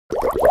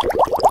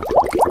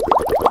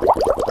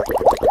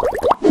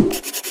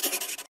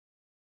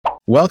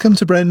Welcome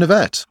to Brain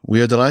Vet.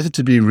 We are delighted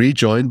to be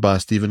rejoined by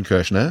Stephen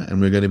Kirshner,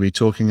 and we're going to be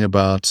talking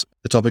about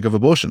the topic of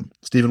abortion.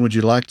 Stephen, would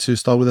you like to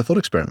start with a thought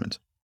experiment?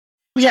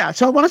 Yeah,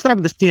 so I want to start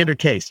with the standard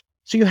case.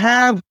 So you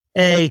have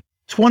a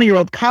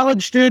 20-year-old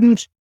college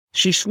student.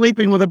 She's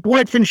sleeping with a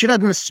boyfriend. She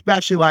doesn't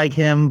especially like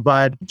him,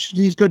 but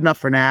he's good enough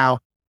for now.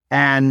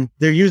 And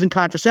they're using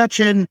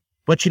contraception,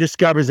 but she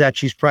discovers that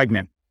she's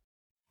pregnant.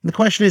 And the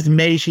question is,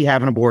 may she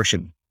have an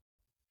abortion?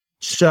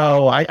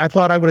 So I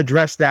thought I would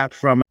address that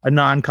from a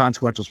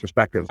non-consequential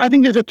perspective. I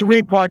think there's a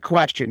three-part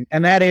question,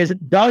 and that is,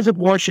 does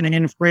abortion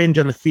infringe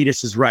on the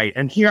fetus's right?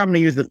 And here I'm going to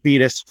use the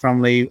fetus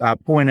from the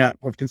point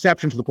of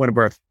conception to the point of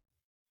birth.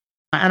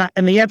 And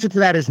the answer to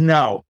that is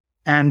no.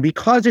 And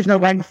because there's no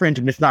right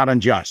infringement, it's not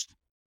unjust.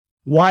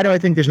 Why do I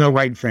think there's no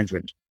right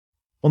infringement?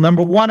 Well,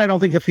 number one, I don't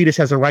think the fetus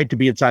has a right to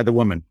be inside the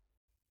woman.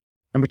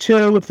 Number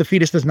two, if the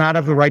fetus does not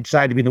have the right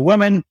side to be the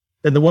woman,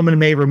 then the woman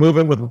may remove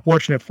it with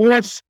proportionate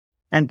force.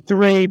 And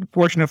three,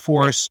 proportionate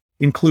force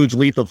includes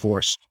lethal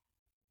force.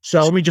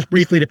 So let me just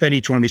briefly defend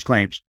each one of these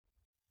claims.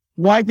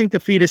 Why I think the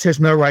fetus has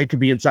no right to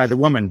be inside the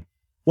woman?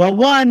 Well,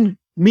 one,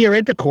 mere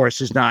intercourse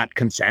is not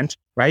consent,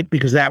 right?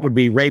 Because that would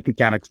be rape and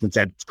count as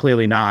consent. It's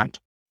clearly not.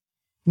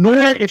 Nor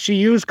if she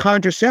used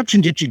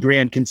contraception did she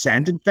grant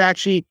consent. In fact,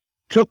 she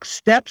took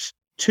steps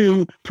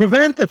to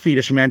prevent the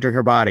fetus from entering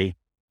her body.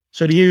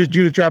 So to use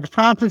Judith Jarvis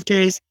Thompson's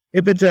case,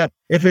 if it's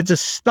a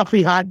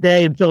stuffy hot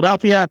day in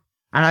Philadelphia,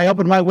 and I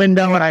open my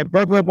window and I have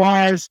burglar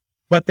bars,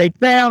 but they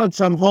fail and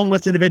some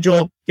homeless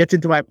individual gets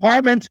into my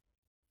apartment,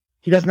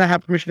 he does not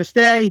have permission to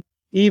stay,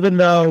 even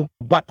though,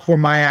 but for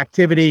my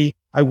activity,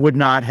 I would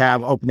not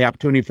have opened the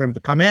opportunity for him to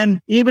come in.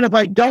 Even if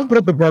I don't put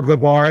up the burglar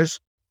bars,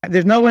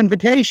 there's no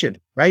invitation,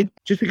 right?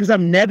 Just because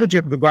I'm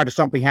negligent with regard to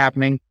something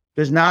happening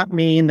does not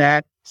mean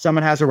that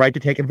someone has a right to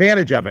take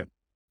advantage of it.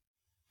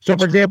 So,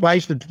 for example, I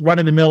used to run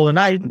in the middle of the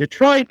night in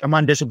Detroit. I'm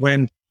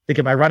undisciplined, to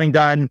get my running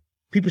done.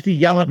 People see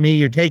yell at me,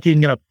 you're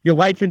taking, your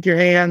life into your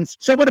hands.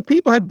 So when the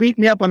people had beat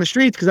me up on the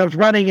streets because I was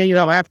running,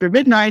 after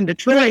midnight in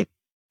Detroit,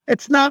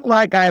 it's not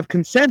like I have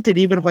consented,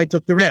 even if I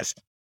took the risk.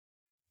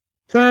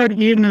 Third,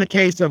 even in the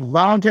case of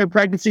voluntary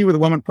pregnancy where the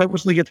woman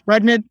purposely gets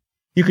pregnant,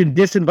 you can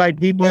disinvite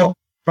people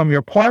from your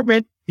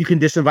apartment. You can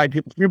disinvite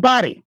people from your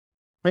body,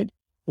 right?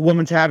 A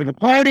woman's having a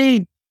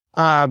party.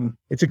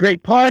 It's a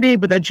great party,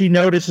 but then she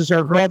notices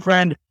her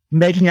girlfriend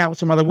making out with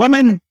some other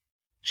woman.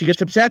 She gets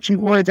upset. She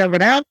wants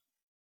everyone out.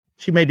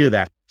 She may do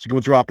that. She can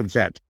withdraw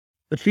consent.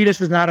 The fetus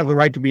does not have the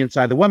right to be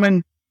inside the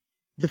woman.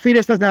 The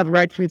fetus doesn't have the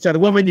right to be inside the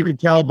woman. You can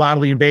tell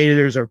bodily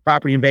invaders or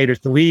property invaders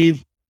to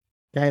leave.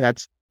 Okay,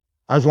 that's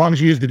as long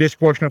as you use the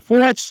disproportionate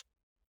force.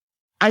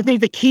 I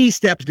think the key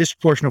step is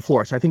disproportionate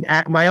force. I think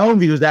my own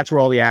view is that's where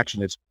all the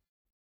action is.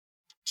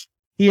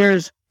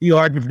 Here's the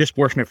argument for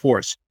disproportionate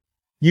force.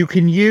 You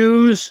can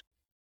use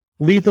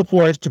lethal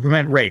force to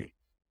prevent rape.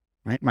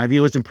 Right? My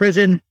view is in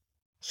prison,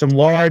 some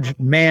large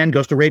man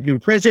goes to rape you in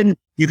prison,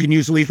 you can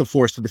use lethal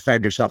force to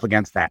defend yourself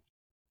against that.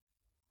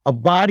 A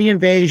body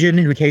invasion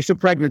in the case of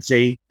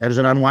pregnancy, that is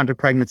an unwanted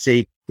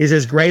pregnancy, is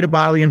as great a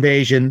bodily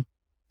invasion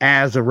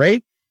as a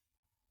rape.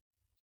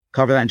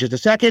 Cover that in just a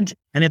second.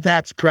 And if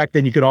that's correct,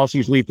 then you could also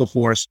use lethal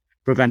force to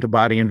prevent a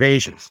body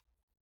invasion.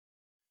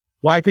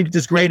 Why I think it's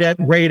as great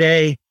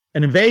an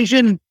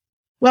invasion?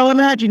 Well,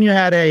 imagine you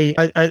had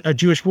a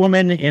Jewish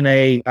woman in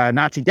a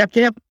Nazi death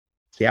camp,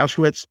 say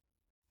Auschwitz,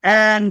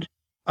 and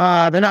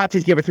the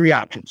Nazis give her three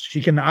options. She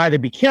can either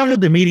be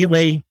killed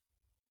immediately,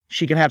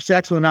 she can have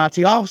sex with a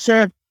Nazi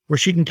officer, or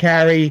she can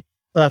carry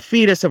a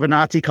fetus of a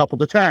Nazi couple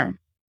to term.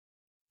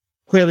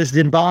 Clearly, this is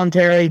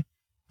involuntary,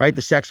 right?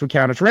 The sex would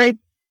count as rape.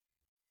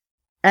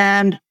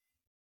 And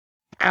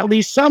at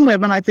least some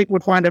women, I think,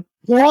 would find it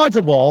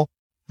plausible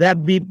that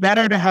it'd be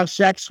better to have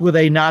sex with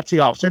a Nazi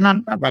officer,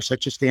 not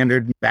such a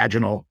standard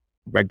vaginal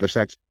regular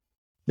sex,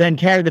 than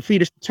carry the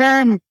fetus to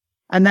term.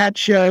 And that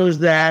shows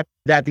that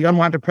the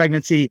unwanted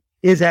pregnancy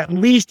is at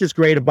least as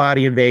great a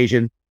body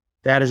invasion,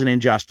 that is an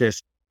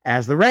injustice,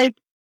 as the rape.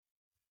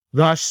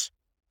 Thus,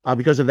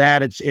 because of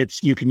that,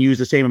 it's you can use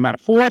the same amount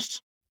of force.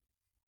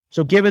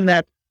 So given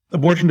that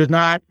abortion does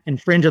not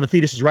infringe on the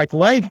fetus's right to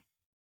life,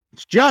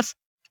 it's just,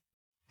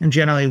 and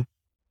generally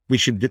we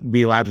should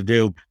be allowed to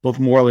do both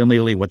morally and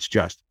legally what's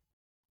just.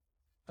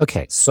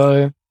 Okay,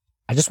 so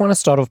I just want to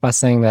start off by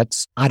saying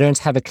that I don't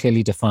have a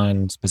clearly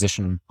defined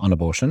position on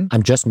abortion.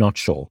 I'm just not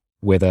sure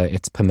whether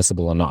it's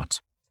permissible or not.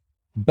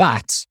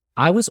 But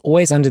I was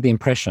always under the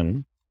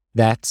impression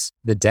that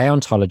the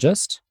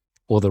deontologist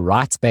or the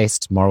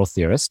rights-based moral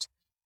theorist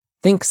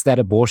thinks that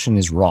abortion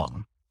is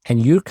wrong.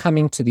 And you're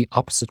coming to the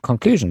opposite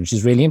conclusion, which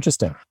is really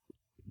interesting.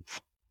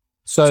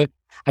 So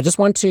I just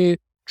want to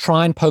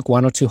try and poke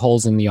one or two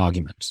holes in the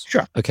argument.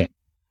 Sure. Okay.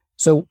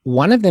 So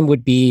one of them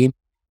would be,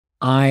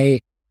 I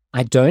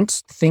don't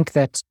think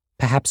that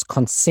perhaps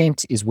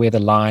consent is where the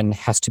line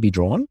has to be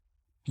drawn.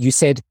 You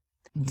said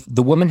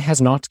the woman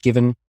has not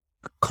given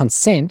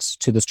consent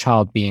to this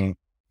child being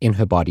in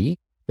her body,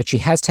 but she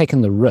has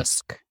taken the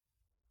risk,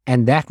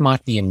 and that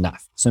might be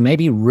enough. So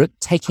maybe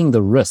taking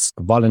the risk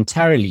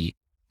voluntarily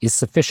is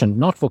sufficient,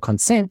 not for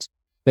consent,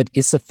 but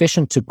is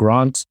sufficient to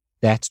grant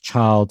that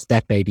child,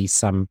 that baby,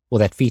 or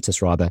that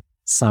fetus rather,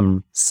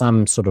 some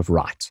sort of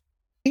right.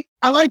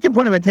 I like your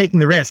point about taking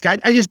the risk. I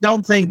just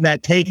don't think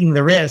that taking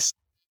the risk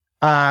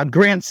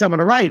grants someone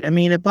a right. I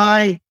mean, if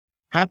I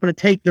happen to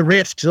take the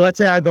risk, so let's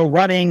say I go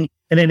running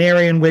in an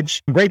area in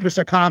which rapists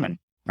are common,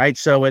 right?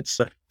 So it's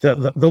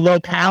the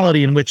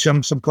locality in which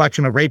some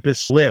collection of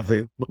rapists live.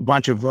 A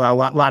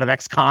lot of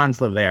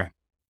ex-cons live there.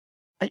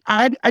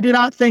 I do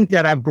not think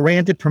that I've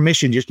granted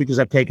permission just because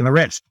I've taken the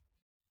risk.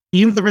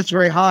 Even if the risk is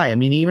very high. I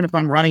mean, even if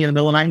I'm running in the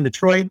middle of the night in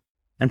Detroit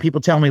and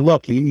people tell me,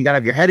 look, you got to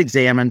have your head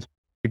examined,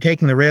 you're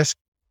taking the risk.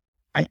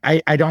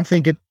 I don't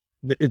think it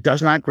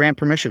does not grant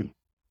permission.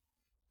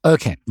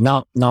 Okay.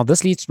 Now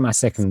this leads to my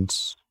second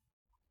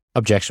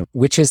objection,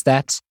 which is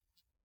that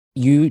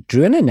you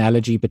drew an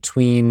analogy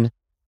between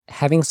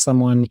having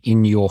someone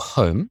in your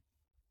home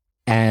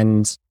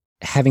and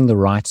having the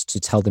right to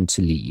tell them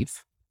to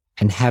leave,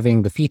 and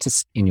having the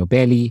fetus in your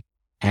belly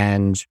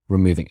and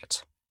removing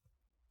it.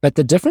 But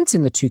the difference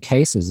in the two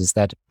cases is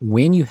that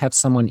when you have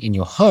someone in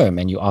your home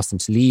and you ask them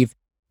to leave,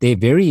 their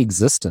very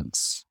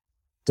existence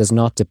does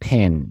not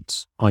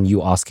depend on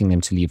you asking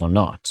them to leave or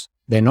not.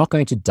 They're not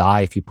going to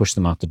die if you push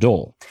them out the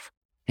door.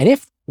 And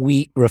if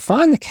we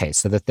refine the case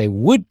so that they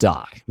would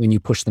die when you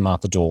push them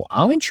out the door,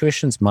 our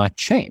intuitions might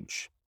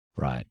change,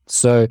 right?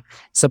 So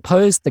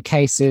suppose the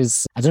case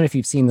is, I don't know if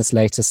you've seen this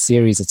latest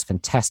series, it's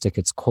fantastic.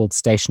 It's called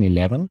Station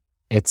 11.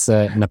 It's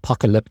an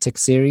apocalyptic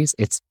series.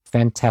 It's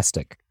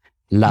fantastic.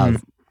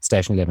 Love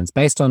Station 11. It's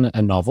based on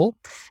a novel.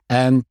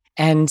 And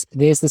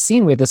there's the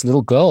scene where this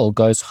little girl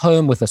goes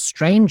home with a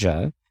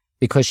stranger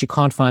because she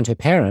can't find her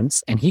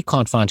parents and he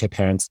can't find her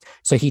parents.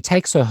 So he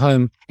takes her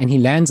home and he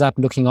lands up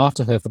looking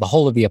after her for the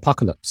whole of the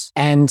apocalypse.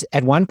 And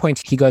at one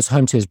point he goes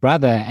home to his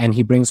brother and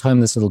he brings home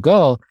this little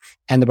girl.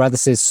 And the brother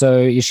says, so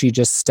is she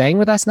just staying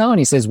with us now? And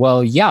he says,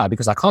 well, yeah,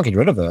 because I can't get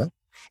rid of her.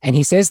 And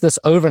he says this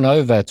over and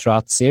over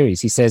throughout the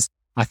series. He says,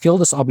 I feel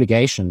this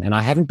obligation and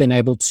I haven't been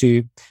able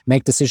to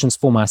make decisions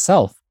for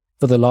myself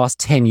for the last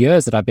 10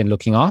 years that I've been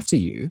looking after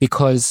you,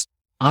 because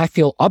I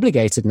feel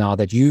obligated now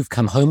that you've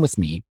come home with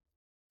me,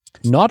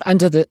 not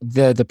under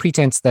the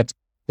pretense that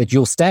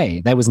you'll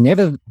stay. That was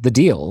never the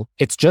deal.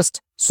 It's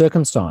just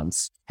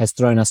circumstance has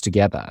thrown us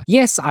together.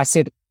 Yes, I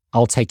said,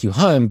 I'll take you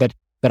home, but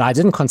I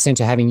didn't consent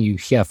to having you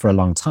here for a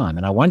long time.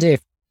 And I wonder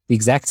if the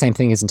exact same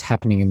thing isn't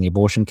happening in the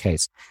abortion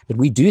case. But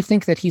we do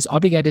think that he's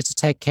obligated to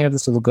take care of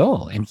this little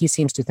girl, and he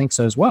seems to think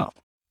so as well.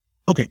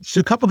 Okay, so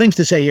a couple things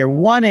to say here.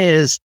 One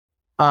is,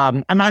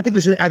 I think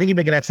you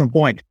make an excellent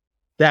point,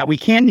 that we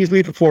can't use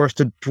lethal force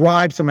to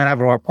drive someone out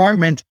of our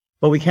apartment,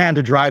 but we can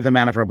to drive them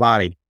out of our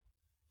body.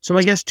 So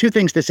I guess two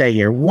things to say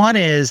here. One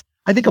is,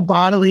 I think a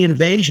bodily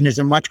invasion is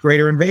a much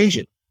greater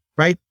invasion,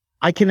 right?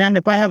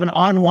 If I have an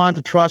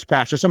unwanted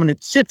trespasser, someone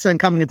that sits and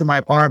coming into my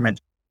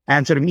apartment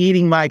and sort of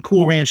eating my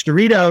Cool Ranch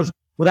Doritos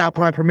without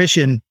my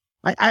permission,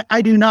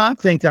 I do not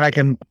think that I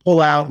can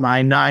pull out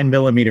my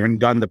 9mm and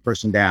gun the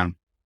person down.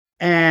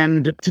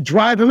 And to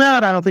drive him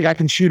out, I don't think I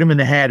can shoot him in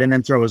the head and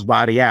then throw his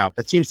body out.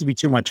 That seems to be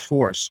too much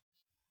force.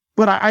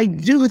 But I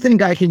do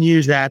think I can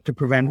use that to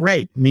prevent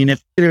rape. I mean,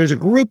 if there's a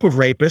group of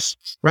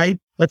rapists, right?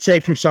 Let's say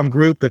from some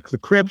group, the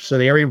Crips or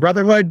the Aryan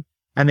Brotherhood,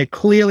 and they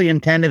clearly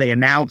intended, they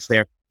announced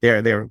their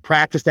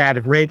practiced act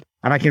of rape,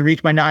 and I can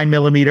reach my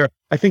 9mm,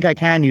 I think I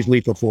can use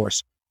lethal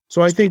force.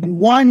 So I think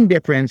one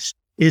difference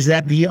is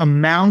that the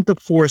amount of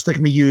force that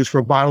can be used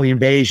for bodily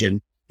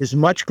invasion is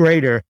much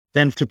greater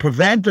than to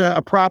prevent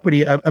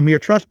a mere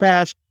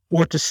trespass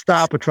or to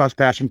stop a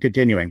trespass from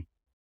continuing.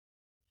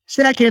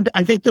 Second,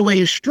 I think the way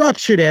you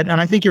structured it, and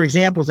I think your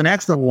example is an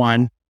excellent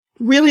one,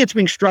 really it's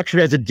being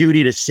structured as a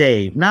duty to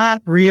save,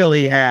 not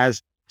really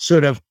as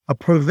sort of a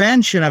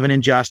prevention of an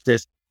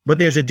injustice, but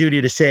there's a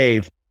duty to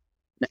save.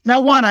 Now,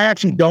 one, I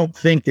actually don't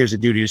think there's a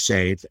duty to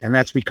save, and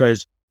that's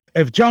because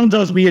if Jones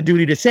owes me a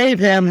duty to save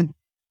him,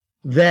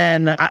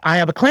 then I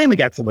have a claim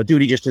against him. A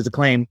duty just is a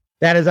claim.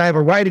 That is, I have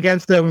a right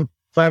against him.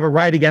 If I have a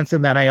right against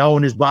him, then I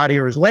own his body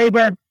or his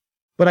labor,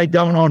 but I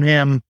don't own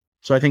him,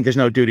 so I think there's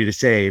no duty to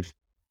save.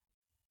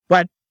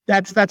 But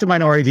that's a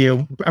minority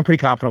view. I'm pretty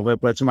confident with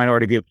it, but it's a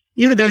minority view.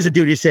 Even if there's a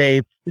duty to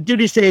save, the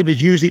duty to save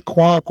is usually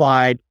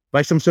qualified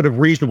by some sort of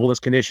reasonableness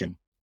condition.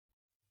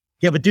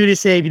 You have a duty to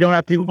save, you don't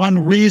have to do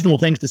unreasonable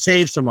things to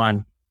save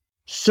someone.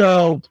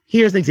 So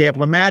here's an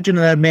example. Imagine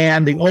that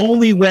man, the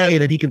only way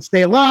that he can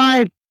stay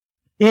alive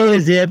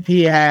is if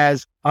he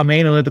has a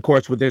anal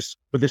intercourse with this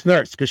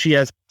nurse, because she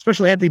has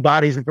special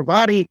antibodies in her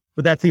body,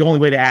 but that's the only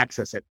way to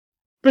access it.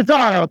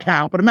 Bizarre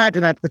account, but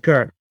imagine that's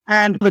occurred.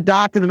 And the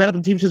doctor, the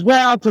medical team says,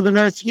 well, to the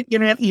nurse,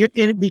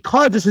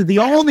 because this is the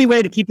only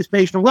way to keep this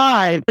patient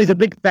alive, he's a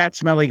big, fat,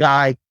 smelly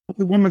guy.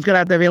 The woman's going to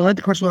have to have anal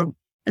intercourse with him.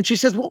 And she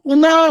says, well,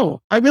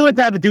 no, I really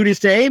have a duty to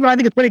save, but I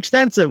think it's pretty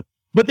extensive.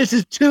 But this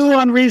is too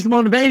unreasonable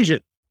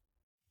invasion.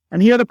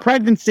 And here the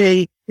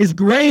pregnancy is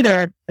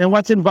greater than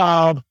what's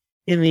involved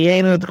in the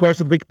anal intercourse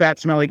of a big, fat,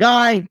 smelly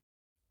guy.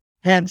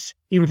 Hence,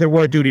 even if there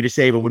were a duty to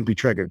save, it wouldn't be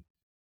triggered.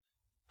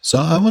 So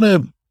I want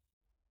to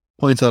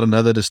point out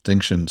another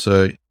distinction.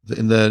 So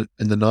in the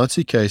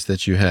Nazi case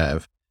that you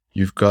have,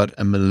 you've got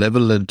a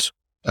malevolent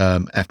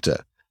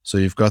actor So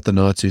you've got the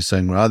Nazis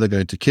saying, we're either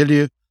going to kill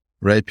you,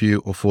 rape you,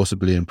 or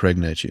forcibly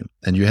impregnate you.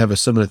 And you have a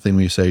similar thing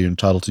where you say you're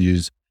entitled to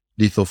use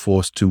lethal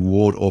force to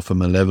ward off a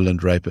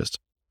malevolent rapist.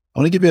 I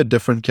want to give you a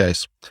different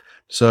case.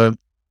 So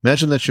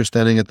imagine that you're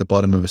standing at the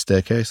bottom of a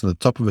staircase, and at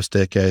the top of a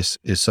staircase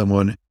is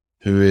someone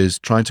who is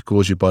trying to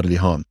cause you bodily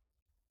harm.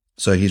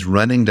 So he's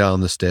running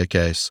down the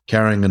staircase,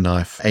 carrying a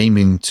knife,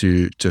 aiming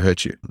to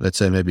hurt you. Let's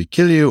say maybe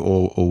kill you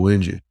or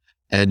wound you.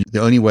 And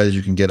the only way that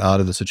you can get out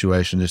of the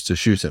situation is to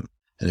shoot him.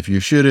 And if you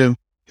shoot him,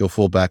 he'll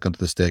fall back onto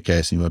the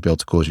staircase and you won't be able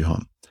to cause you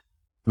harm.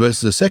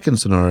 Versus a second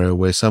scenario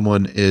where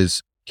someone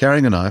is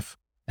carrying a knife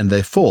and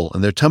they fall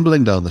and they're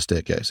tumbling down the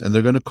staircase and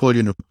they're going to cause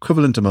you an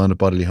equivalent amount of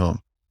bodily harm.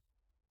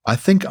 I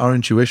think our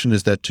intuition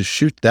is that to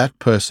shoot that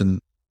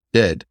person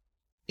dead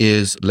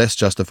is less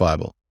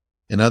justifiable.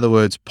 In other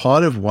words,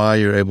 part of why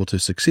you're able to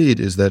succeed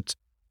is that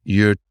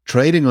you're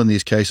trading on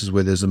these cases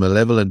where there's a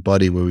malevolent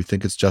body where we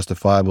think it's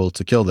justifiable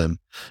to kill them,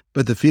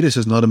 but the fetus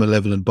is not a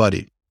malevolent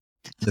body.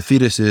 The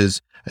fetus is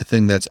a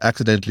thing that's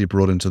accidentally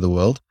brought into the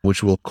world,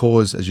 which will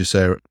cause, as you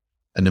say,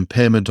 an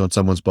impairment on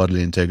someone's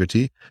bodily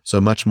integrity,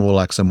 so much more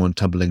like someone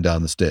tumbling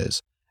down the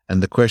stairs.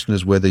 And the question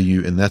is whether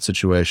you, in that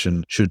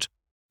situation, should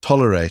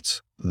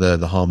tolerate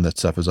the harm that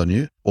suffers on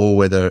you, or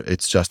whether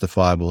it's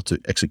justifiable to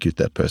execute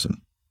that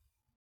person.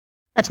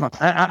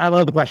 Excellent. I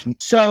love the question.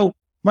 So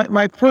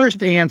my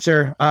first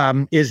answer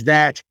is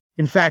that,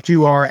 in fact,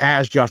 you are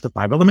as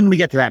justified. But let me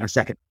get to that in a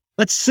second.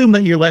 Let's assume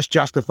that you're less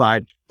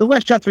justified. The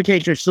less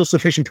justification is still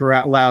sufficient to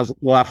allow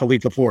for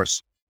lethal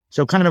force.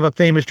 So kind of a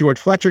famous George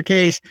Fletcher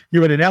case,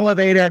 you're in an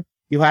elevator,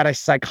 you had a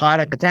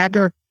psychotic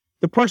attacker.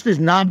 The person is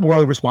not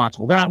morally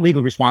responsible. They're not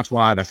legally responsible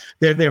either.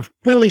 They're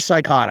fully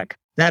psychotic.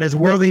 That is,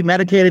 were they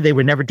medicated, they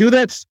would never do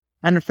this.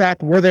 And in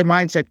fact, were their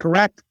mindset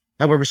correct,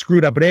 however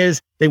screwed up it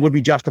is, they would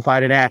be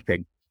justified in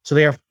acting.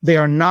 So they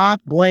are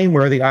not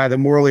blameworthy either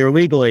morally or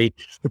legally.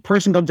 The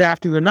person comes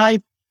after you with a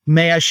knife,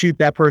 may I shoot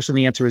that person?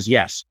 The answer is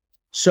yes.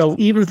 So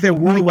even if there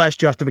were less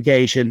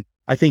justification,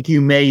 I think you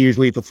may use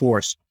lethal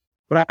force.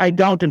 But I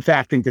don't, in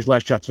fact, think there's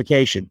less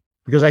justification,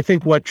 because I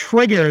think what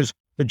triggers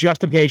the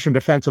justification of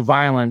defensive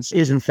violence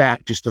is, in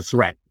fact, just a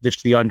threat,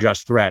 just the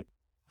unjust threat.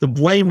 The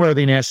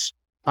blameworthiness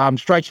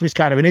strikes me as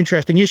kind of an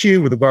interesting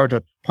issue with regard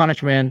to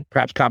punishment,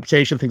 perhaps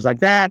compensation, things like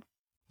that,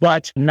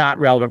 but not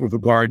relevant with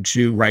regard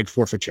to right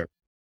forfeiture.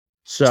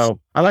 So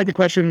I like the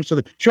question. So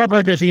the short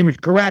answer is even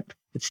correct.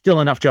 It's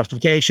still enough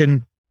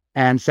justification.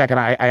 And second,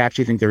 I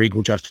actually think they're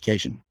equal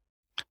justification.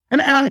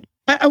 And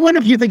I wonder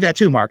if you think that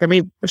too, Mark. I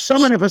mean,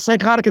 if a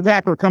psychotic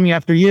attacker coming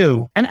after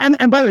you, and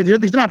by the way,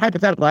 these are not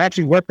hypothetical. I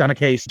actually worked on a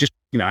case just,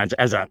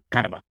 as a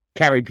kind of a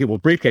carried people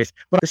briefcase,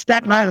 but the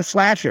Staten Island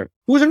slasher,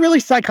 who was a really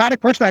psychotic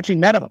person, actually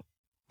met him,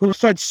 who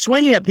started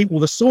swinging at people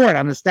with a sword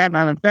on the Staten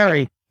Island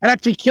ferry and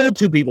actually killed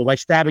two people by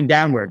stabbing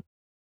downward.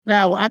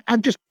 Now,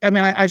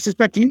 I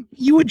suspect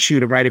you would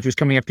shoot him, right, if he was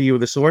coming after you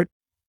with a sword?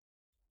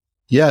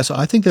 Yeah, so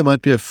I think there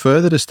might be a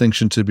further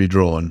distinction to be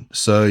drawn.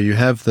 So you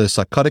have the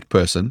psychotic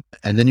person,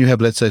 and then you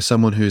have, let's say,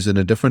 someone who's in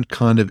a different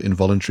kind of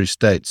involuntary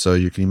state. So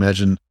you can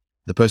imagine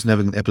the person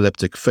having an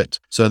epileptic fit.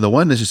 So in the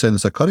one, as you say, in the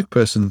psychotic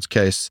person's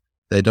case,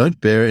 they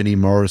don't bear any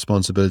moral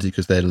responsibility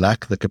because they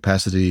lack the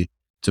capacity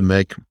to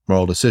make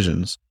moral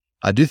decisions.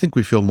 I do think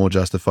we feel more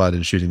justified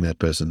in shooting that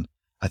person.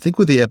 I think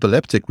with the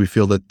epileptic, we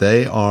feel that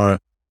they are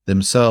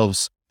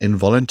themselves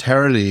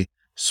involuntarily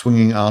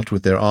swinging out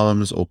with their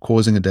arms or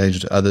causing a danger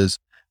to others,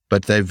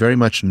 but they very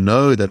much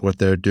know that what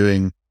they're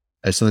doing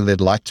is something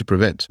they'd like to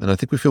prevent. And I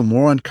think we feel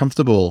more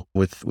uncomfortable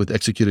with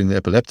executing the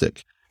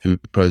epileptic who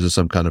poses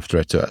some kind of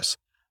threat to us.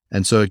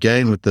 And so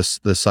again, with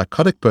the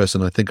psychotic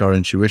person, I think our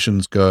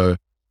intuitions go,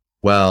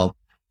 well,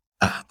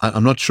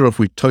 I'm not sure if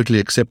we totally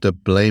accept a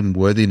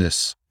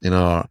blameworthiness in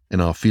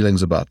our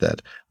feelings about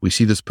that. We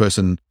see this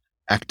person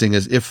acting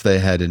as if they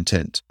had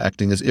intent,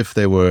 acting as if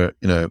they were,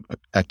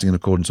 acting in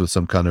accordance with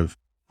some kind of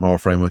moral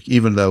framework,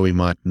 even though we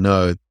might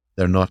know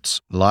they're not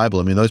liable.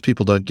 I mean, those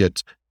people don't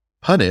get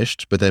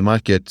punished, but they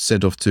might get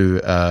sent off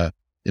to,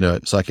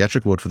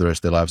 psychiatric ward for the rest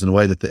of their lives in a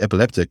way that the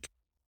epileptic,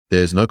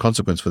 there's no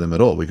consequence for them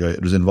at all. We go,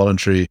 it was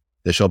involuntary,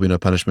 there shall be no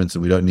punishments,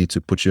 and we don't need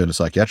to put you in a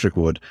psychiatric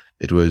ward.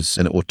 It was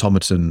an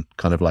automaton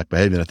kind of like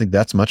behavior. And I think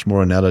that's much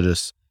more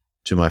analogous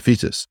to my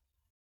fetus.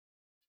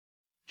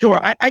 Sure.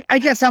 I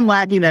guess I'm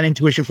lacking that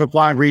intuition for a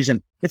blind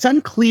reason. It's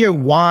unclear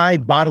why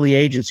bodily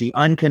agency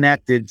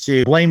unconnected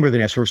to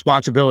blameworthiness or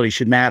responsibility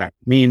should matter.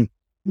 I mean,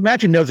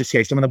 imagine Nose's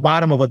case. I'm in the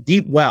bottom of a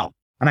deep well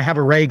and I have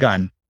a ray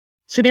gun.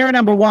 Scenario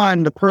number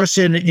one, the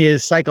person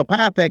is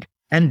psychopathic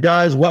and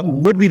does what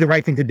would be the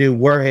right thing to do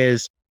were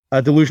his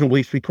delusional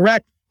beliefs to be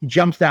correct. He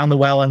jumps down the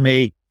well on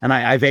me and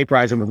I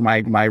vaporize him with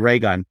my ray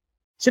gun.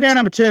 Scenario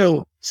number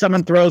two,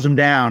 someone throws him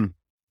down.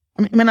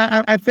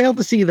 I fail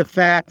to see the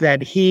fact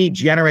that he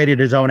generated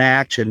his own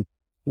action,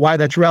 why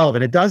that's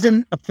relevant. It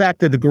doesn't affect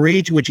the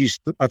degree to which he's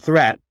a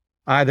threat,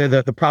 either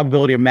the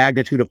probability or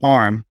magnitude of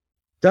harm.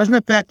 Doesn't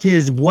affect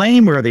his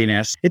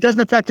blameworthiness. It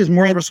doesn't affect his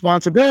moral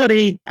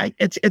responsibility.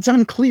 It's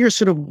unclear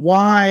sort of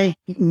why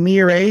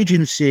mere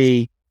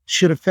agency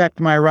should affect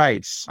my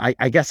rights.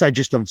 I guess I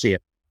just don't see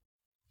it.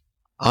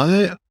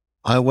 I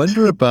I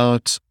wonder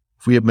about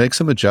if we make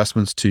some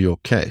adjustments to your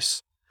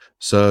case.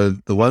 So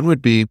the one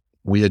would be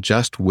we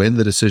adjust when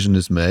the decision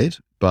is made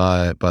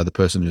by the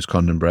person whose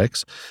condom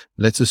breaks.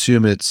 Let's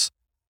assume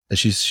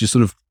she's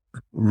sort of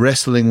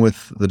wrestling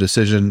with the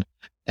decision,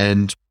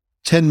 and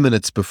 10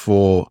 minutes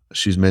before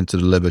she's meant to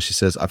deliver, she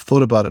says, I've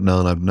thought about it now,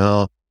 and I've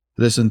now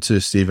listened to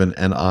Stephen,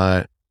 and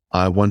I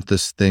want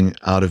this thing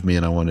out of me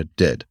and I want it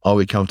dead. Are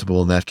we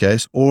comfortable in that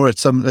case? Or at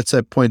some, let's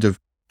say, point of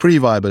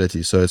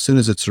pre-viability. So as soon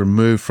as it's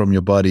removed from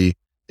your body,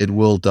 it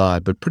will die,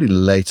 but pretty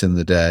late in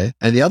the day.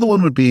 And the other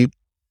one would be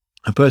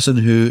a person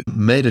who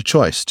made a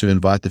choice to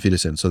invite the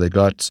fetus in. So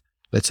let's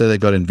say they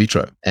got in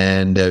vitro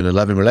and they're in a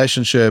loving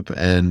relationship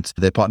and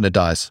their partner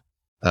dies,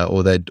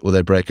 or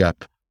they break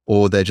up,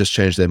 or they just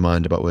change their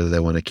mind about whether they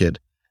want a kid.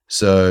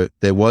 So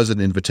there was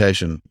an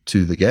invitation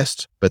to the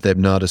guest, but they've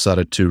now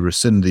decided to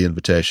rescind the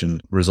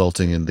invitation,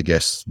 resulting in the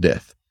guest's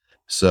death.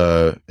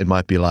 So it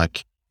might be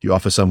like you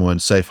offer someone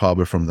safe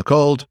harbor from the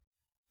cold.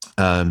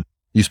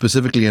 You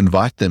specifically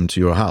invite them to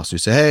your house. You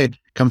say, hey,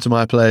 come to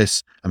my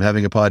place. I'm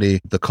having a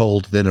party. The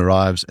cold then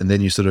arrives. And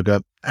then you sort of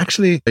go,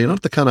 actually, you're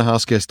not the kind of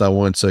house guest I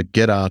want. So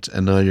get out.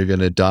 And now you're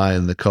going to die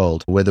in the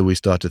cold. Whether we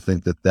start to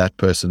think that that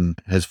person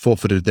has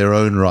forfeited their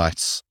own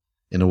rights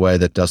in a way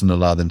that doesn't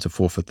allow them to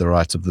forfeit the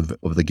rights of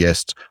the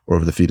guest or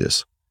of the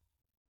fetus.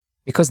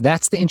 Because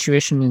that's the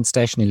intuition in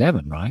Station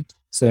 11, right?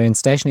 So in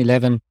Station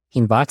 11, he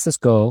invites this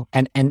girl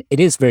and it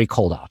is very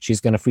cold out.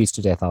 She's going to freeze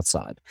to death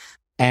outside.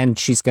 And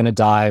she's going to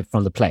die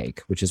from the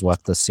plague, which is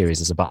what this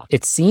series is about.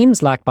 It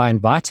seems like by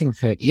inviting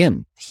her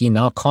in, he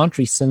now can't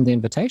rescind the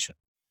invitation.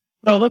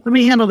 Well, let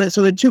me handle this.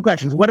 So there are two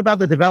questions. What about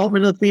the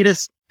development of the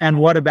fetus? And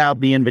what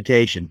about the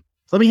invitation?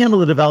 So let me handle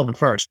the development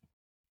first.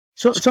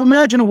 So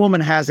imagine a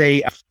woman has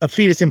a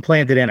fetus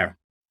implanted in her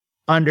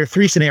under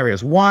three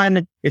scenarios.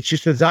 One, it's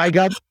just a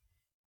zygote.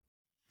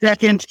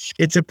 Second,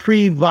 it's a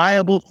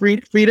pre-viable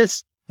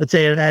fetus. Let's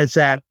say it has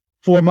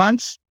 4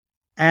 months.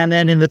 And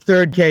then in the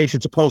third case,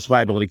 it's a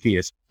post-viability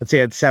fetus. Let's say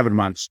it's 7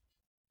 months.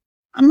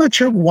 I'm not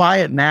sure why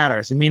it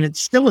matters. I mean, it's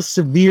still a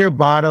severe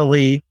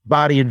body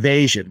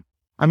invasion.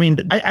 I mean,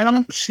 I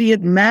don't see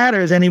it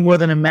matters any more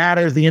than it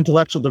matters the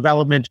intellectual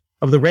development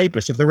of the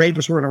rapist. If the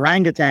rapist were an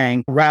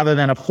orangutan rather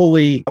than a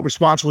fully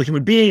responsible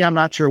human being, I'm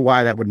not sure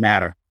why that would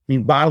matter. I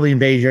mean, bodily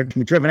invasion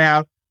can be driven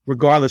out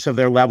regardless of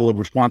their level of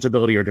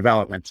responsibility or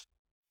development.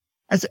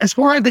 As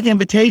far as the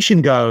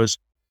invitation goes,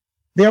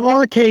 there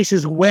are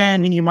cases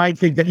when you might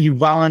think that you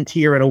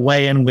volunteer in a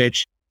way in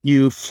which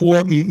you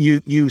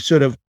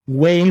sort of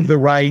waive the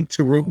right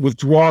to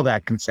withdraw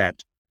that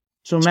consent.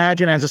 So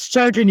imagine as a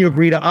surgeon, you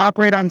agree to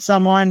operate on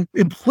someone.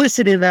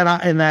 Implicit in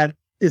that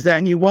is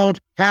that you won't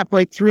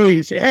halfway through,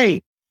 you say,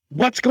 hey,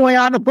 what's going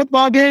on in the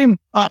football game?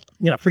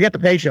 Forget the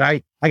patient.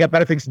 I got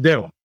better things to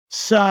do.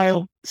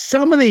 So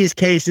some of these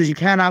cases, you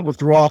cannot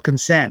withdraw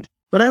consent.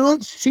 But I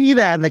don't see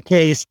that in the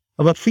case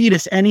of a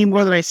fetus any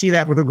more than I see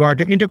that with regard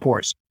to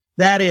intercourse.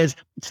 That is,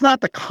 it's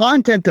not the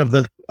content of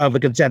the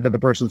consent that the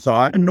person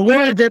sought, nor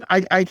is it,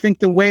 I think,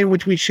 the way in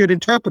which we should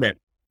interpret it.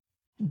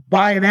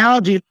 By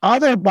analogy,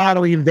 other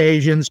bodily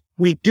invasions,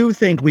 we do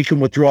think we can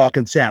withdraw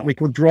consent. We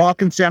can withdraw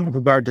consent with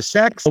regard to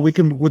sex. We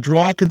can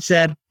withdraw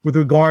consent with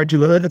regard to,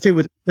 let's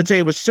say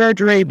it was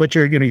surgery, but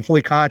you're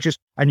fully conscious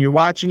and you're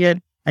watching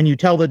it, and you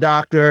tell the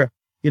doctor,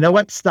 you know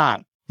what,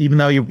 stop. Even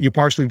though you're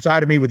partially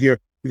inside of me with your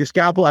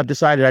scalpel, I've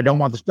decided I don't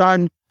want this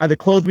done. Either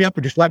close me up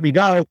or just let me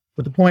go.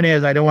 But the point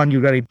is, I don't want you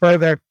to go any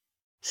further.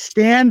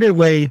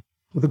 Standardly,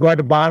 with regard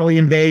to bodily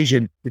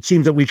invasion, it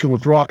seems that we can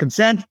withdraw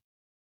consent.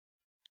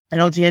 I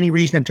don't see any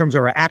reason in terms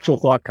of our actual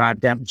thought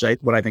content, which is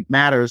what I think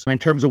matters, in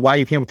terms of why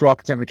you can't withdraw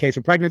consent in the case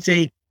of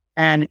pregnancy.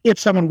 And if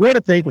someone were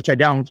to think, which I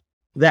don't,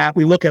 that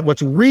we look at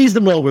what's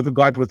reasonable with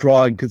regard to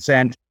withdrawing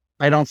consent,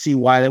 I don't see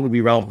why that would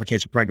be relevant for the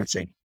case of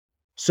pregnancy.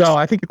 So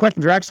I think the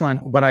questions are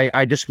excellent, but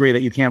I disagree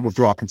that you can't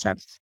withdraw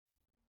consent.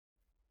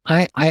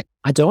 I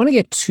don't want to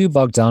get too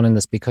bogged down in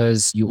this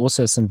because you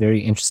also have some very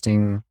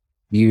interesting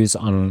views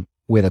on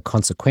whether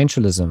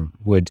consequentialism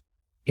would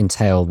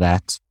entail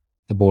that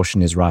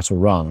abortion is right or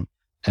wrong.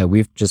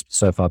 We've just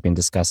so far been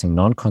discussing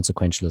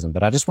non-consequentialism,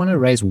 but I just want to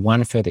raise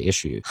one further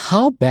issue.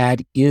 How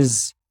bad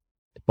is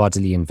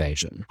bodily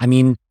invasion? I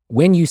mean,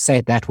 when you say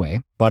it that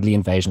way, bodily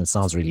invasion, it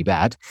sounds really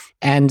bad.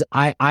 And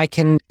I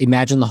can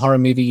imagine the horror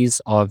movies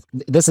of,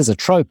 this is a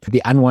trope,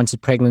 the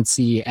unwanted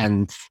pregnancy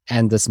and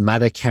this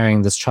mother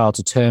carrying this child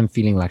to term,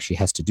 feeling like she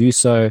has to do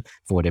so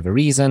for whatever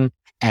reason.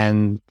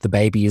 And the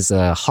baby is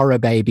a horror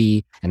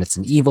baby and it's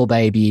an evil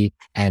baby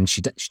and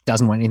she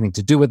doesn't want anything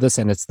to do with this.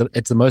 And it's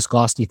the most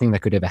ghastly thing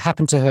that could ever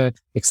happen to her,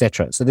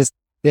 etc. So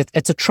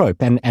it's a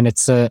trope and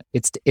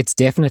it's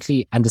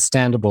definitely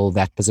understandable,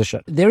 that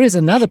position. There is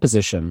another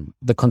position,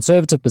 the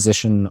conservative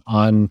position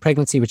on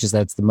pregnancy, which is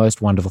that it's the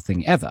most wonderful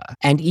thing ever.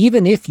 And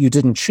even if you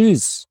didn't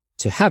choose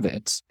to have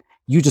it,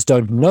 you just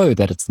don't know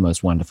that it's the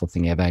most wonderful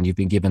thing ever, and you've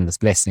been given this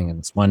blessing and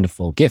this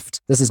wonderful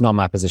gift. This is not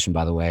my position,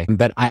 by the way,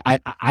 but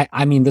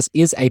I mean, this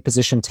is a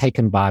position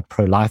taken by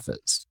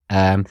pro-lifers,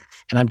 and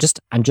I'm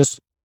just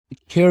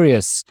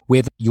curious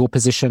whether your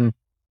position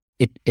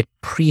it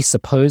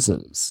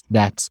presupposes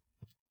that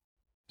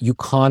you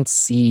can't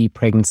see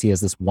pregnancy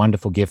as this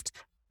wonderful gift,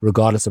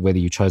 regardless of whether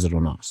you chose it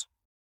or not.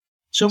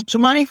 So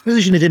my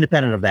position is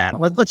independent of that.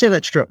 Let's say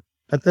that's true.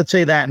 Let's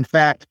say that, in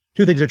fact,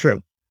 two things are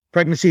true.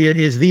 Pregnancy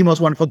is the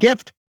most wonderful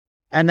gift,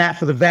 and that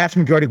for the vast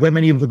majority of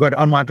women, even if they go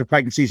to unwanted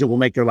pregnancies, it will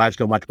make their lives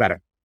go much better,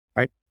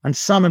 right? On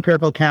some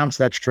empirical accounts,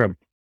 that's true.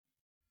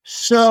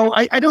 So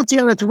I don't see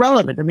how that's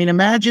relevant. I mean,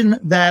 imagine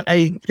that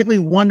a particularly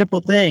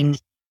wonderful thing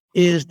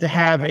is to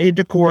have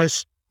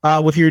intercourse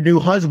with your new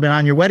husband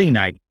on your wedding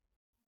night.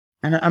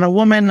 And a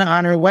woman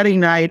on her wedding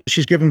night,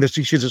 she's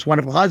this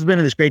wonderful husband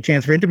and this great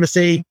chance for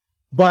intimacy,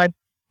 but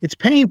it's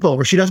painful,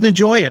 or she doesn't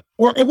enjoy it,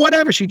 or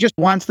whatever. She just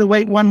wants to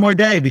wait one more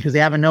day because they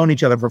haven't known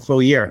each other for a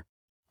full year.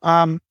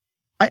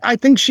 I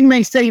think she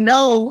may say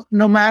no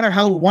matter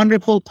how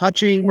wonderful,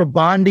 touching, or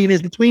bonding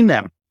is between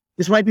them.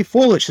 This might be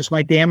foolish. This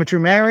might damage her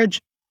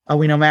marriage.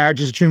 We know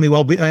marriage is extremely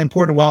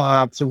important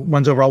to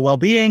one's overall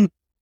well-being.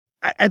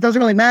 It doesn't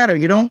really matter.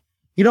 You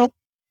don't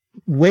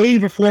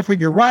waive or forfeit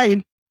your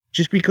right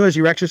just because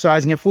you're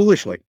exercising it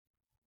foolishly.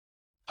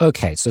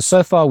 Okay,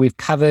 so far we've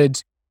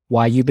covered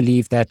why you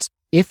believe that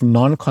if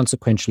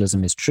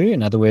non-consequentialism is true,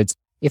 in other words,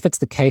 if it's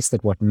the case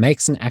that what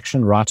makes an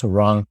action right or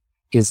wrong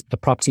is the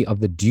property of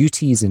the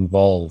duties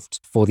involved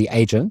for the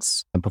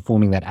agents in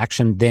performing that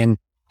action, then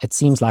it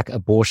seems like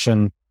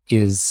abortion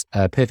is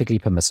perfectly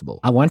permissible.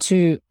 I want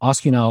to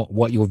ask you now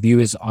what your view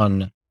is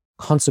on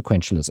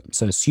consequentialism.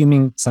 So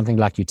assuming something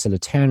like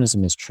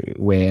utilitarianism is true,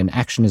 where an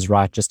action is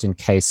right just in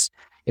case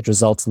it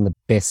results in the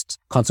best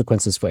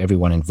consequences for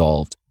everyone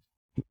involved.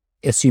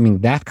 Assuming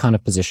that kind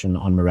of position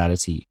on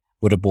morality,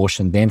 would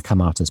abortion then come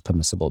out as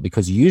permissible?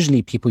 Because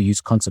usually people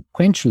use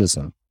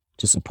consequentialism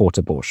to support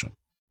abortion.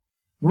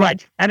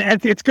 Right. And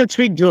it's good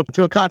speaking to a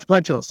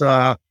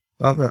consequentialist.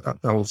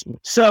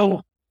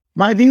 So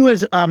my view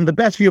is the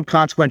best view of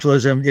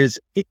consequentialism is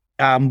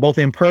both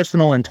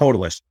impersonal and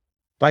totalist.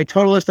 By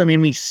totalist, I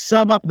mean we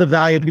sum up the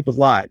value of people's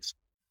lives.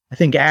 I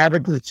think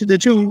the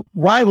two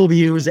rival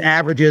views,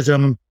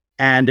 averagism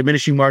and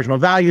diminishing marginal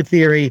value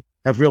theory,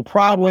 have real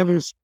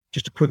problems.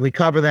 Just to quickly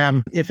cover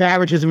them, if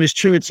averagism is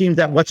true, it seems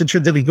that what's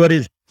intrinsically good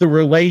is the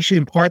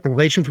relation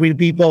between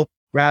people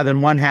rather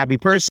than one happy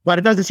person. But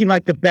it doesn't seem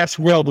like the best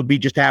world would be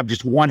just to have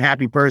just one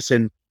happy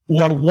person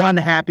or one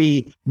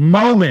happy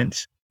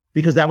moment,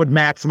 because that would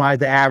maximize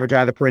the average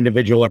either per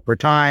individual or per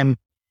time.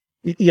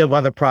 You have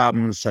other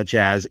problems such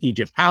as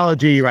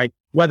Egyptology, right?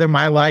 Whether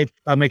my life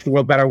makes the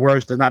world better or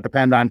worse does not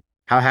depend on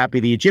how happy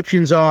the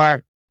Egyptians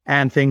are,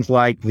 and things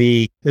like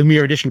the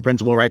mere addition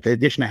principle, right? The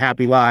addition of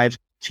happy lives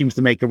seems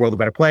to make the world a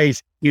better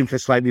place, even if it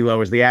slightly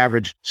lowers the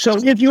average. So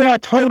if you are a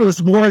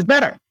totalist, more is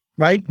better,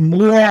 right?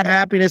 More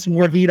happiness,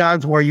 more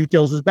hedons, more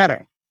utils is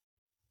better.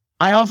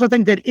 I also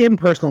think that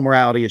impersonal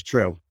morality is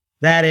true.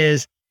 That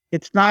is,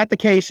 it's not the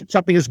case that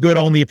something is good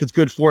only if it's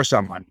good for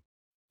someone.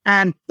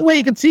 And the way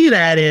you can see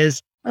that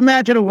is,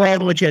 imagine a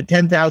world in which you had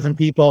 10,000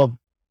 people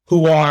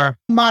who are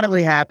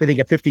moderately happy, they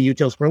get 50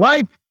 utils per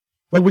life.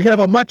 But we could have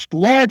a much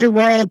larger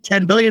world,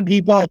 10 billion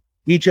people,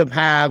 each have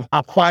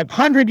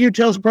 500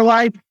 utils per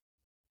life.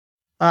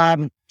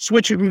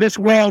 Switching from this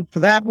world to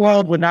that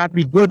world would not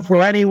be good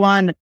for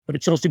anyone, but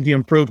it still seems to be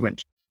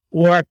improvement.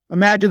 Or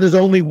imagine there's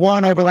only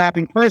one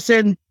overlapping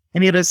person,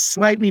 and it is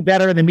slightly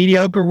better in the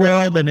mediocre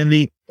world than in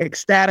the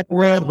ecstatic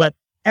world, but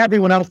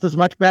everyone else does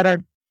much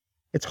better.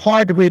 It's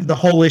hard to believe the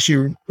whole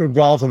issue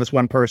revolves on this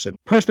one person.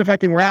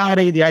 Person-affecting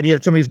morality, the idea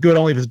that somebody's good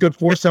only if it's good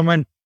for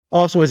someone,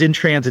 also is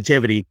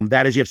intransitivity.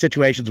 That is, you have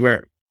situations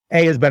where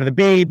A is better than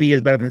B, B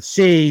is better than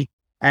C,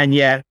 and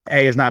yet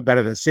A is not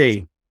better than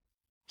C.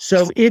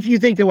 So if you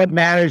think that what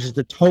matters is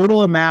the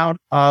total amount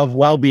of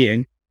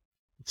well-being,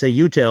 say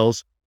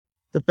utils,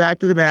 the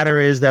fact of the matter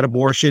is that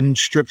abortion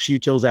strips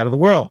utils out of the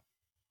world,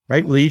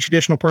 right? With each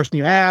additional person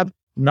you have,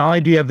 not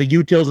only do you have the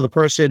utils of the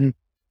person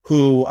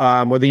who,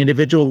 or the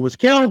individual who was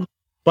killed,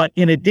 but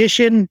in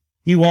addition,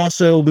 you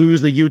also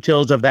lose the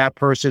utils of that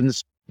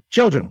person's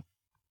children.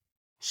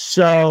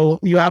 So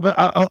you have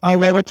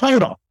a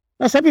total.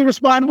 Now some people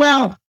respond,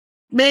 well,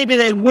 maybe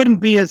they wouldn't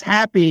be as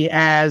happy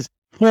as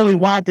fully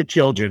wanted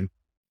children.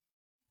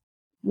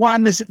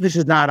 One, this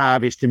is not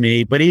obvious to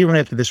me, but even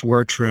if this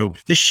were true,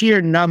 the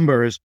sheer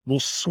numbers will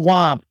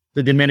swamp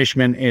the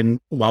diminishment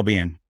in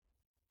well-being.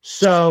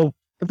 So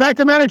the fact of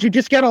the matter is you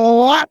just get a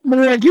lot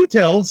more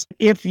utils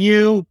if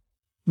you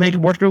make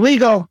abortion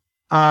illegal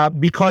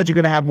because you're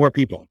going to have more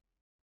people.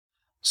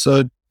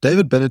 So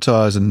David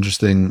Benatar has an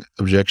interesting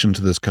objection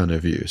to this kind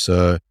of view.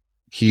 So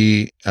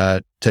he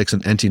takes an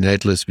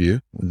antinatalist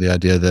view, the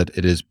idea that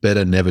it is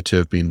better never to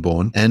have been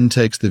born, and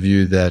takes the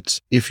view that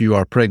if you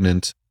are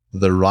pregnant,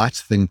 the right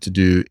thing to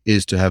do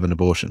is to have an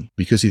abortion,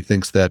 because he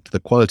thinks that the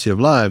quality of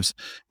lives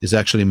is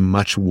actually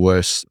much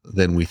worse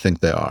than we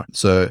think they are.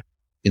 So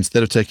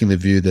instead of taking the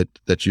view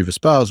that you've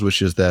espoused, which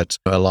is that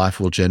a life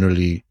will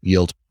generally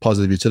yield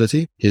positive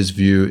utility, his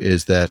view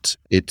is that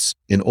it's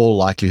in all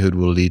likelihood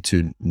will lead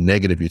to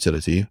negative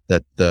utility,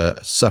 that the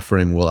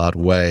suffering will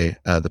outweigh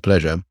the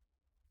pleasure,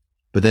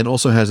 but then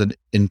also has an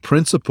in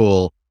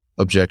principle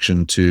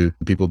objection to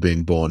people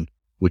being born,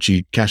 which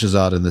he cashes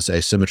out in this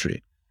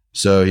asymmetry.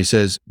 So he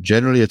says,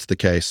 generally it's the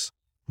case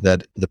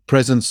that the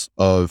presence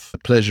of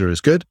pleasure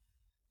is good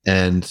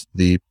and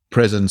the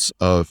presence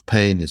of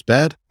pain is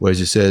bad. Whereas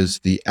he says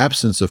the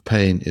absence of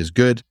pain is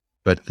good,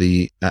 but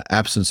the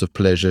absence of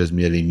pleasure is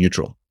merely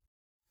neutral.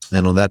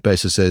 And on that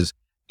basis says,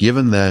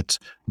 given that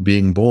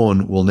being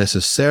born will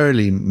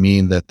necessarily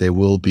mean that there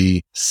will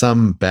be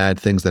some bad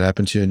things that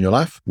happen to you in your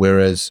life,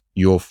 whereas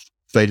your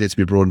failure to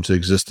be brought into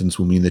existence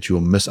will mean that you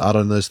will miss out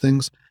on those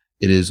things,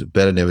 it is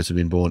better never to have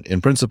been born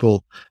in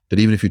principle. But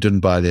even if you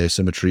didn't buy the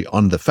asymmetry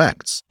on the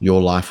facts, your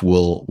life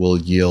will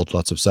yield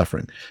lots of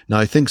suffering.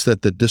 Now, he thinks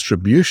that the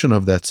distribution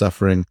of that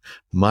suffering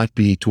might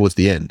be towards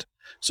the end.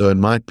 So it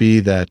might be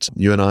that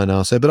you and I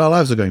now say, but our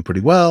lives are going pretty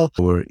well.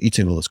 We're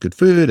eating all this good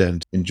food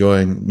and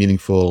enjoying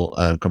meaningful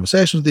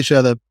conversations with each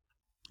other.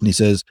 And he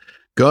says,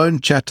 go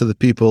and chat to the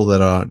people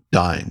that are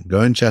dying.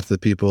 Go and chat to the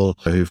people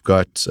who've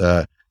got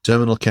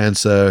terminal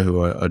cancer, who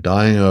are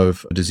dying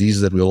of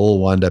diseases that we'll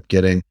all wind up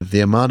getting.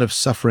 The amount of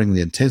suffering,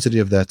 the intensity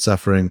of that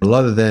suffering, a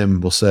lot of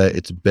them will say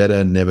it's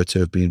better never to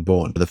have been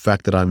born. The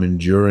fact that I'm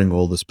enduring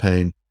all this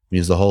pain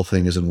means the whole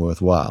thing isn't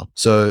worthwhile.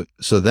 So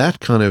that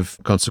kind of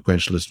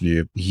consequentialist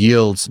view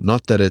yields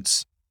not that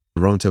it's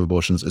wrong to have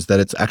abortions, is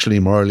that it's actually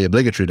morally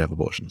obligatory to have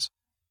abortions.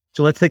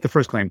 So let's take the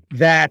first claim,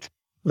 that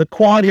the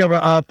quality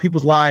of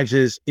people's lives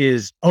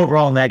is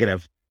overall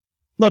negative.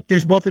 Look,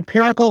 there's both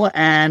empirical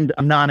and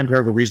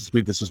non-empirical reasons to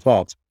believe this is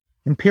false.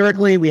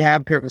 Empirically, we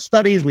have empirical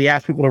studies. We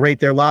ask people to rate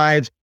their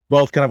lives,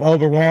 both kind of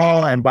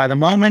overall and by the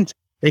moment.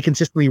 They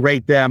consistently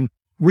rate them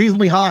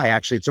reasonably high,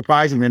 actually. It's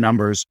surprising the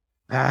numbers,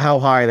 how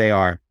high they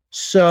are.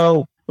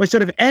 So with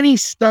sort of any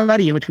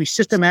study in which we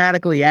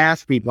systematically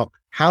ask people,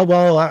 how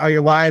well are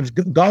your lives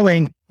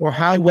going, or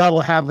how well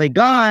have they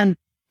gone?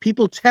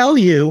 People tell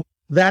you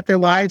that their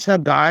lives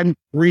have gone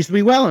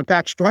reasonably well, in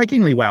fact,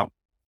 strikingly well.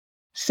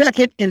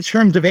 Second, in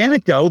terms of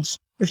anecdotes,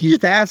 if you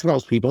just ask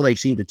most people, they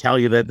seem to tell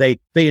you that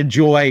they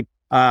enjoy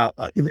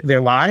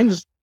their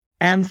lives.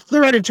 And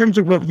third, in terms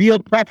of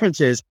revealed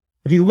preferences,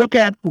 if you look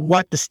at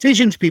what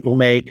decisions people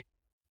make,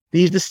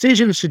 these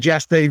decisions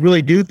suggest they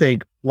really do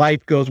think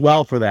life goes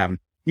well for them.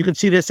 You can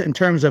see this in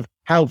terms of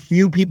how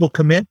few people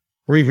commit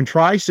or even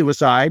try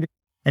suicide.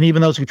 And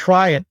even those who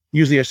try it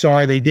usually are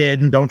sorry they did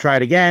and don't try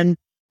it again.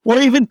 Or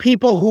even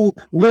people who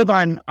live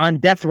on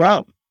death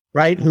row,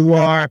 right? Who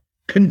are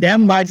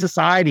condemned by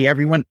society.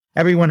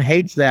 Everyone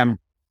hates them.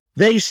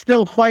 They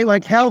still fight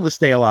like hell to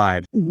stay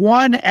alive.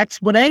 One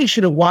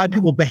explanation of why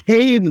people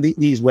behave in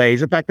these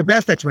ways, in fact, the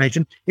best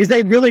explanation, is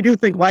they really do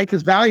think life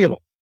is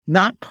valuable.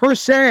 Not per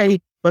se,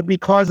 but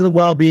because of the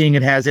well-being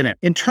it has in it.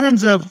 In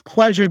terms of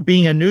pleasure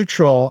being a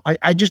neutral,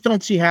 I just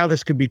don't see how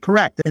this could be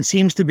correct. It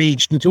seems to be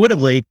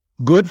intuitively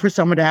good for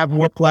someone to have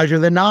more pleasure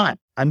than not.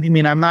 I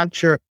mean, I'm not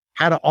sure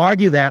how to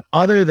argue that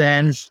other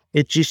than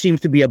it just seems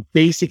to be a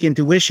basic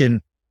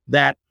intuition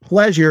that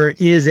pleasure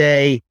is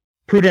a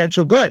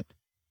prudential good.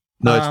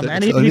 No,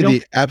 it's only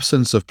the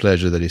absence of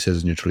pleasure that he says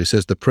is neutral. He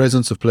says the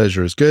presence of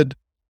pleasure is good,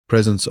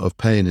 presence of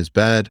pain is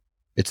bad.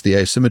 It's the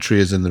asymmetry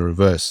is in the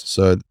reverse.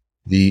 So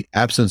the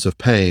absence of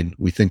pain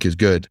we think is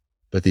good,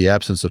 but the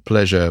absence of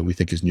pleasure we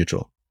think is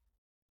neutral.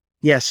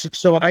 Yes.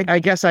 So I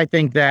guess I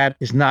think that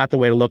is not the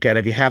way to look at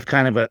it. If you have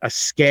kind of a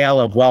scale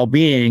of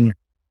well-being,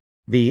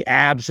 the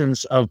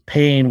absence of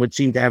pain would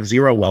seem to have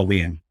zero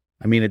well-being.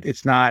 I mean, it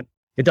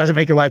doesn't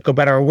make your life go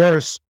better or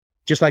worse.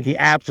 Just like the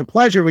absence of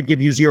pleasure would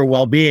give you zero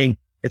well-being.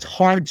 It's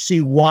hard to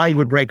see why you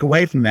would break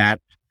away from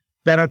that.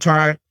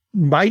 Benatar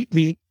might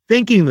be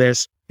thinking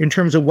this in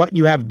terms of what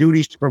you have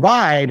duties to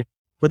provide,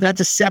 but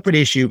that's a separate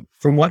issue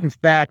from what in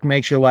fact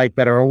makes your life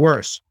better or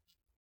worse.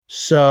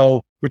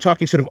 So we're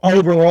talking sort of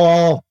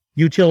overall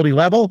utility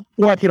level,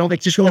 or if you don't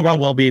think just overall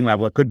well-being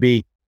level, it could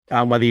be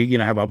whether you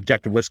have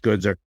objective list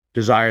goods or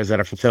desires that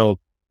are fulfilled.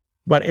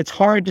 But it's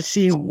hard to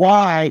see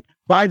why,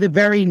 by the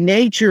very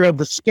nature of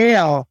the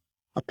scale,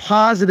 a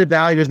positive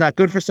value is not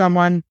good for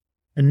someone,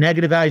 a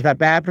negative value is not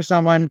bad for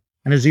someone,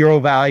 and a zero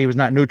value is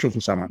not neutral for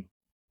someone.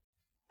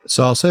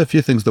 So I'll say a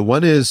few things. The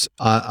one is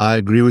I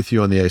agree with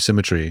you on the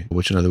asymmetry,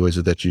 which in other words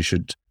is that you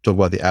should talk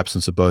about the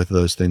absence of both of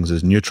those things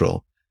as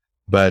neutral.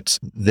 But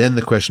then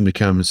the question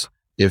becomes,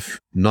 if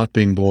not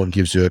being born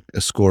gives you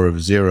a score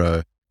of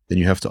 0, then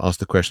you have to ask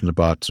the question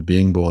about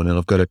being born. And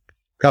I've got a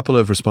couple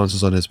of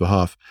responses on his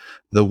behalf.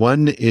 The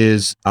one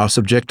is our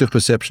subjective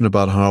perception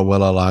about how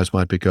well our lives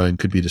might be going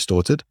could be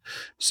distorted.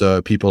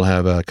 So people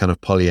have a kind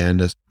of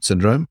Pollyanna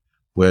syndrome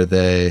where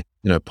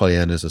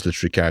Pollyanna is this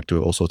literary character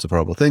where all sorts of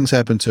horrible things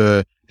happen to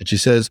her. And she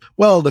says,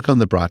 well, look on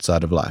the bright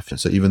side of life. And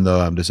so even though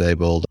I'm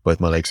disabled, both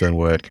my legs don't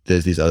work,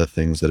 there's these other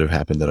things that have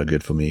happened that are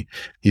good for me.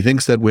 He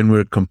thinks that when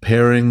we're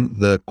comparing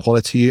the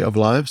quality of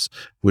lives,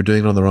 we're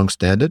doing it on the wrong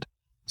standard.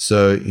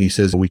 So he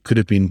says we could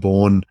have been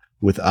born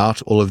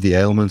without all of the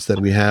ailments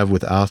that we have,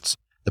 without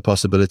the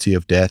possibility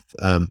of death,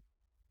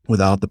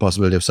 without the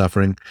possibility of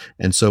suffering.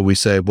 And so we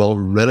say, well,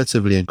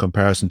 relatively in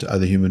comparison to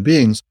other human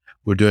beings,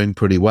 we're doing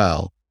pretty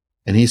well.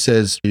 And he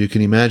says, you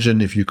can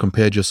imagine if you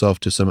compared yourself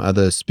to some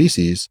other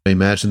species,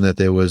 imagine that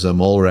there was a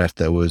mole rat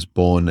that was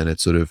born and it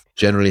sort of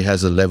generally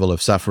has a level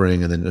of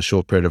suffering and then a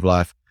short period of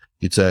life.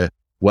 You'd say,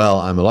 well,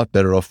 I'm a lot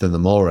better off than the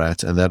mole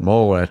rat, and that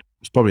mole rat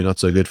is probably not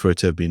so good for it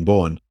to have been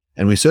born.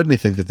 And we certainly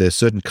think that there's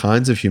certain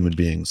kinds of human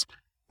beings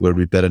where it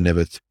would be better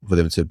never for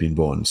them to have been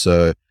born.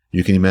 So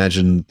you can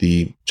imagine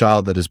the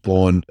child that is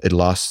born, it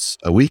lasts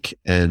a week,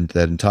 and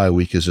that entire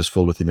week is just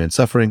filled with immense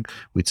suffering.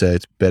 We'd say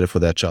it's better for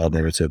that child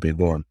never to have been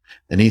born.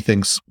 And he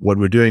thinks what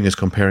we're doing is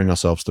comparing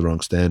ourselves to the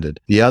wrong standard.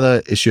 The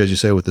other issue, as you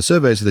say, with the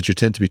surveys is that you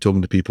tend to be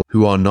talking to people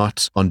who are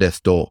not on death's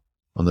door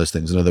on those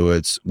things. In other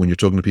words, when you're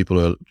talking to people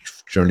who are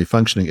generally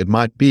functioning, it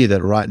might be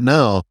that right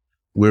now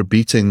we're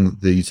beating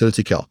the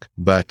utility calc,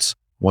 but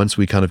once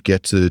we kind of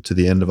get to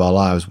the end of our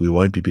lives, we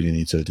won't be beating the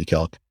utility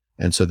calc.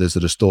 And so there's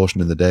a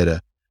distortion in the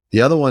data.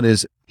 The other one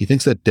is he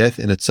thinks that death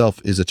in itself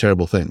is a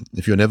terrible thing.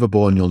 If you're never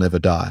born, you'll never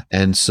die.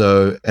 And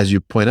so, as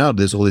you point out,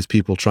 there's all these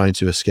people trying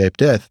to escape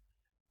death.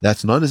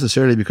 That's not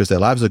necessarily because their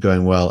lives are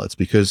going well. It's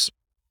because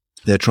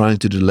they're trying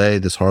to delay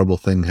this horrible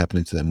thing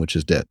happening to them, which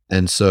is death.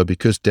 And so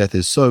because death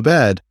is so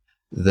bad,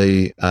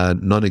 the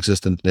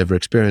non-existent never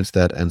experience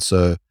that. And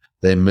so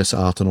they miss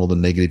out on all the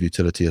negative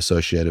utility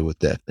associated with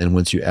death. And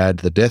once you add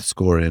the death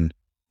score in,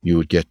 you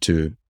would get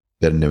to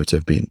better never to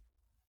have been.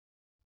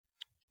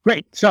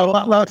 Great. So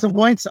lots of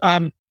points.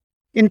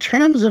 In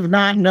terms of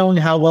not knowing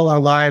how well our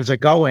lives are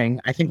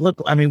going, I think,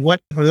 look, I mean,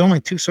 what are the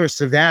only two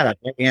sources of data?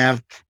 We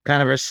have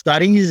kind of our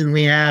studies and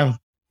we have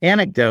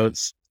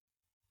anecdotes.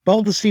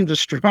 Both seem to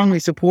strongly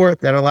support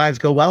that our lives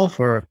go well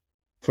for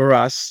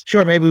us.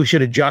 Sure, maybe we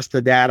should adjust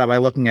the data by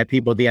looking at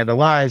people at the end of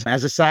lives.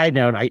 As a side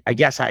note, I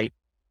guess I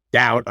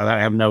doubt, I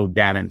have no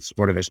data in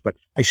support of this, but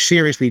I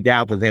seriously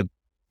doubt that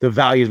the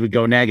values would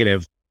go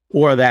negative,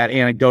 or that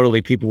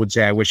anecdotally people would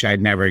say, I wish I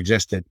had never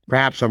existed.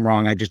 Perhaps I'm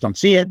wrong. I just don't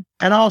see it.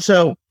 And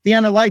also, the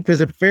end of life is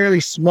a fairly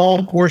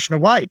small portion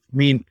of life. I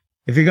mean,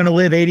 if you're going to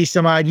live 80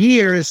 some odd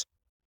years,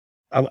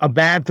 a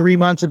bad 3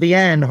 months at the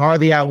end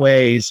hardly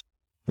outweighs,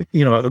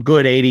 a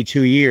good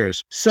 82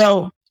 years.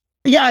 So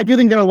yeah, I do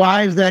think there are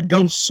lives that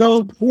go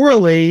so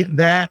poorly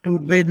that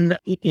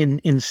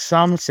in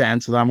some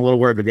sense, and I'm a little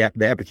worried about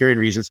the Epicurean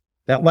reasons,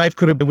 that life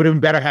would have been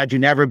better had you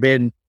never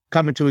been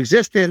come into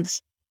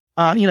existence.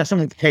 Something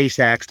like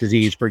Tay-Sachs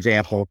disease, for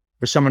example,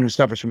 or someone who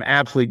suffers from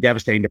absolutely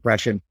devastating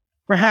depression,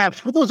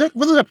 perhaps, but those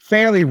are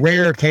fairly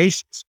rare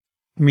cases.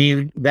 I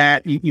mean,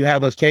 that you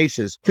have those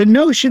cases. The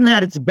notion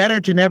that it's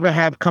better to never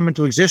have come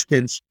into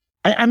existence,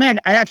 I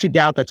actually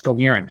doubt that's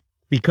coherent,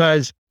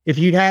 because if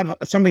you have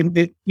something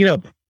that,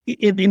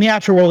 in the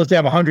actual world, let's say I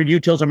have 100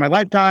 utils in my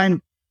lifetime,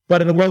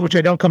 but in the world which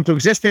I don't come to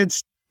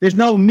existence, there's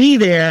no me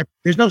there,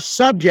 there's no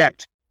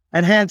subject.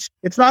 And hence,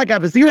 it's not like I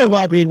have a zero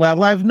well-being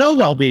level. I have no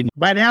well-being.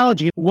 By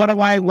analogy, what do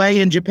I weigh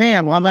in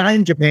Japan? Well, I'm not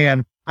in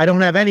Japan. I don't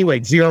have any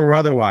weight, zero or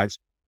otherwise.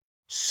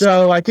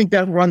 So I think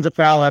that runs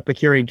afoul of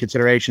Epicurean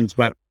considerations,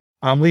 but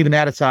I'm leaving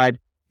that aside.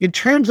 In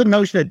terms of the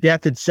notion that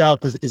death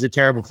itself is a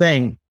terrible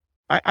thing,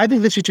 I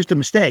think this is just a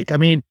mistake. I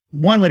mean,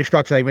 one way to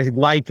structure that, I think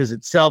life is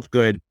itself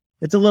good.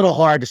 It's a little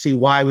hard to see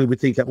why we would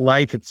think that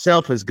life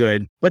itself is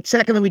good. But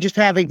secondly, we just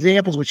have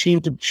examples which seem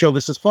to show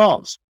this as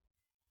false.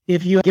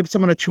 If you give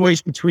someone a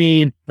choice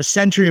between a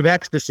century of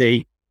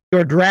ecstasy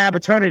or drab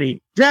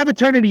eternity,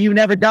 you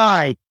never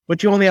die,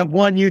 but you only have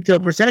one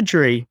util per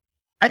century.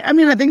 I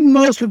think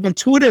most people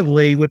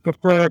intuitively would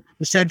prefer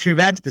the century of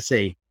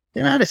ecstasy.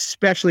 They're not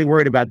especially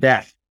worried about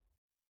death.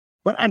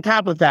 But on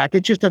top of that,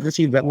 it just doesn't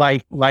seem that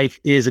life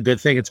is a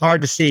good thing. It's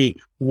hard to see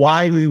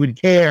why we would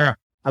care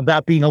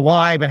about being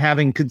alive and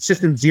having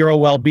consistent zero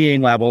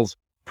well-being levels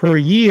per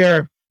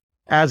year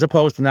as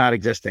opposed to not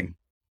existing.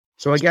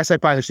 So I guess I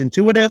find this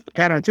intuitive,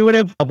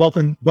 counterintuitive,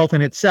 both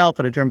in itself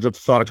and in terms of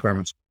thought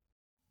experiments.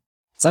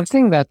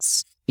 Something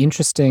that's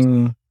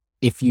interesting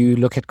if you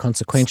look at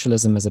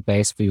consequentialism as a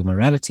base for your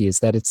morality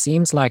is that it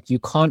seems like you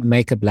can't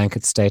make a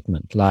blanket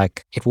statement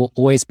like it will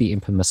always be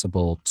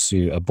impermissible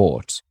to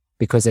abort,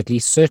 because at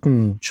least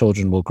certain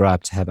children will grow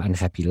up to have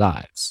unhappy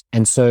lives.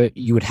 And so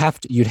you'd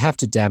have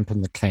to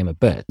dampen the claim a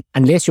bit,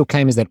 unless your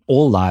claim is that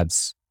all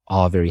lives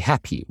are very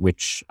happy,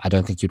 which I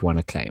don't think you'd want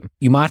to claim.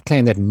 You might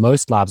claim that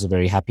most lives are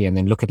very happy and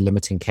then look at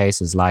limiting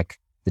cases like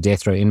the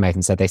death row inmate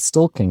and say they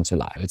still cling to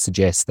life. It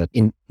suggests that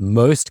in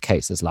most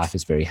cases, life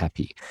is very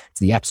happy. It's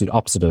the absolute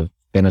opposite of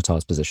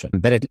Benatar's position.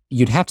 But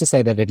you'd have to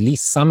say that at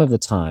least some of the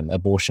time,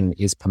 abortion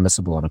is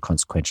permissible on a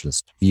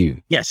consequentialist view.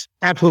 Yes,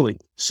 absolutely.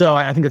 So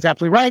I think that's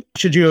absolutely right.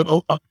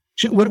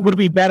 Would it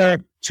be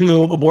better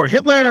to abort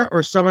Hitler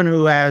or someone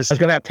who is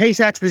going to have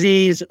Tay-Sachs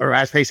disease or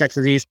has Tay-Sachs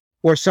disease,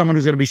 or someone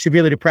who's going to be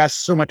severely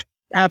depressed so much?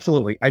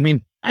 Absolutely. I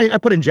mean, I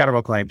put in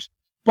general claims.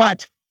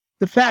 But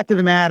the fact of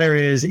the matter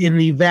is, in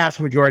the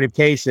vast majority of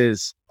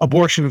cases,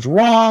 abortion is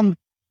wrong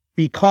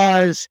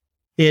because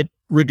it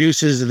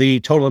reduces the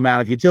total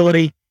amount of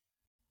utility.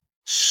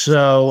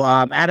 So,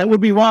 and it would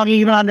be wrong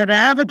even on an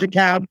average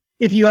account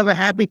if you have a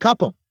happy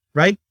couple,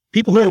 right?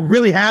 People who are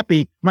really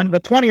happy. The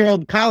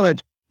 20-year-old in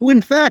college, who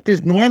in fact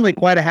is normally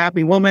quite a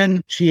happy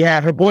woman. She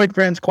had her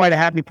boyfriend's quite a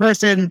happy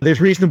person.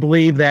 There's reason to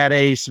believe that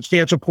a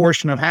substantial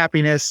portion of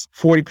happiness,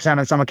 40%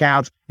 on some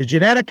accounts, is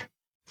genetic.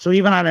 So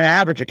even on an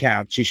average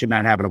account, she should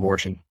not have an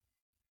abortion.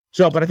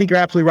 So, but I think you're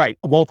absolutely right.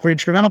 Both for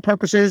instrumental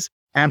purposes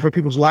and for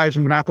people's lives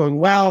who are not going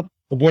well,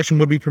 abortion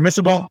would be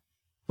permissible.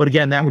 But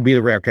again, that would be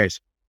the rare case.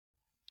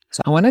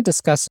 So I want to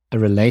discuss a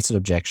related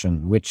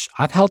objection, which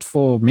I've held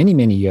for many,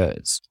 many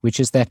years, which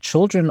is that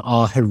children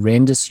are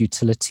horrendous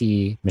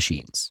utility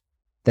machines.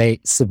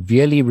 They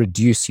severely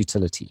reduce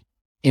utility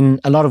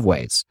in a lot of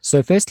ways.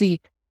 So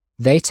firstly,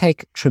 they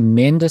take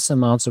tremendous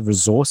amounts of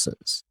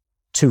resources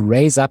to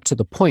raise up to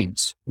the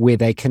point where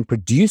they can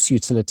produce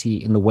utility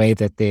in the way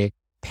that their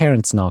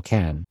parents now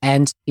can.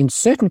 And in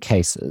certain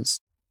cases,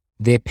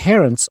 their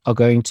parents are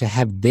going to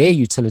have their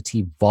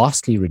utility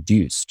vastly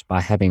reduced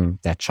by having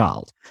that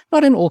child.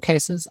 Not in all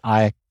cases.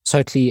 I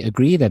totally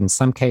agree that in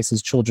some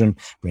cases, children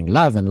bring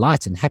love and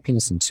light and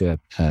happiness into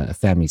a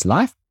family's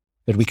life.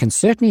 But we can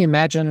certainly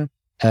imagine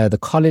the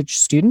college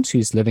student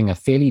who's living a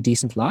fairly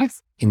decent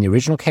life. In the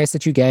original case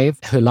that you gave,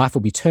 her life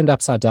will be turned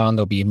upside down.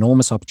 There'll be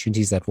enormous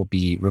opportunities that will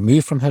be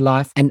removed from her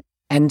life. And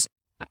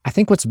I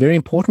think what's very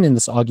important in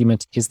this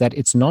argument is that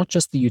it's not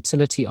just the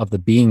utility of the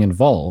being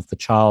involved, the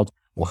child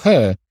or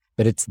her,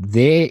 but it's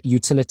their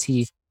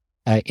utility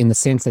in the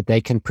sense that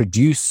they can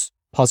produce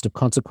positive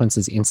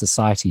consequences in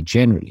society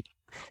generally.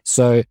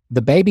 So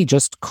the baby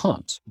just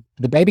can't.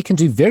 The baby can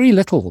do very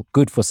little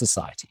good for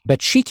society,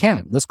 but she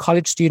can. This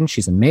college student,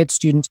 she's a med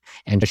student,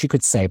 and she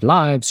could save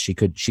lives. She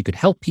could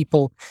help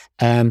people.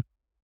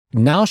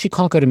 Now she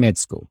can't go to med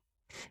school.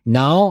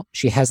 Now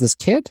she has this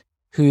kid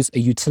who's a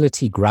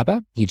utility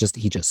grabber. He just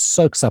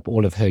soaks up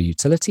all of her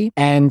utility,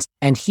 and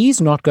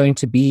he's not going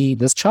to be,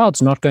 this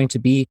child's not going to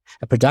be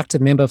a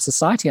productive member of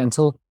society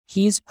until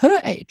he's her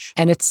age.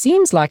 And it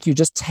seems like you're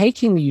just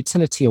taking the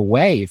utility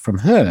away from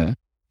her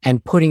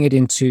and putting it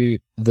into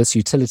this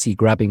utility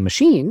grabbing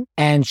machine,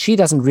 and she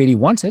doesn't really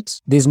want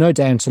it. There's no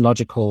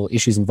deontological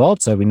issues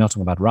involved, so we're not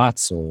talking about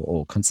rights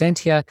or consent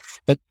here,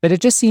 but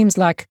it just seems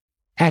like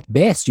at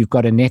best, you've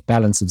got a net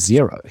balance of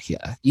zero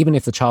here. Even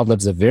if the child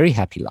lives a very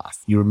happy life,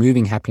 you're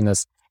removing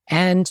happiness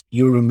and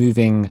you're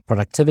removing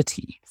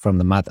productivity from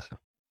the mother.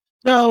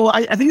 So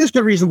I think there's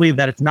good reason to believe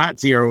that it's not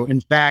zero.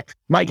 In fact,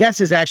 my guess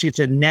is actually it's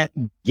a net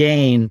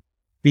gain,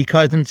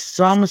 because in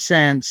some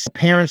sense,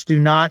 parents do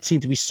not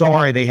seem to be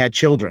sorry they had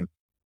children.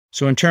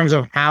 So in terms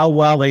of how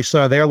well they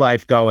saw their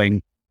life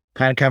going,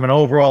 kind of an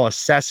overall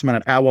assessment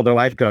of how well their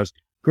life goes,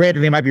 granted,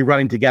 they might be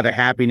running together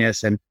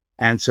happiness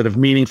and sort of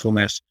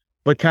meaningfulness,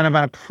 but kind of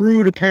on a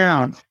crude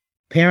account,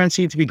 parents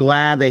seem to be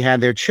glad they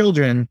had their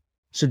children,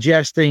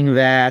 suggesting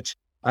that,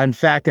 in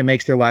fact, it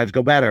makes their lives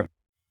go better.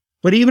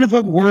 But even if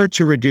it were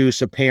to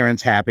reduce a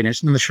parent's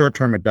happiness, in the short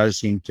term, it does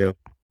seem to,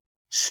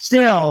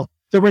 still,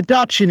 the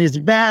reduction is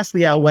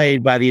vastly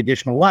outweighed by the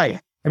additional life.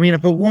 I mean,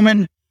 if a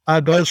woman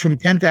goes from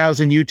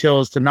 10,000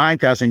 utils to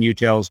 9,000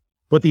 utils,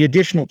 but the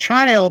additional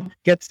child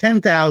gets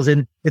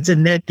 10,000, it's a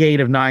net gain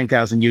of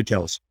 9,000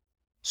 utils.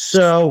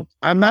 So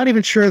I'm not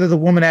even sure that the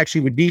woman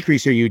actually would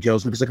decrease her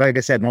utils, because like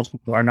I said, most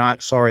people are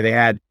not sorry they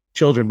had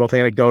children, both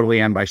anecdotally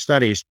and by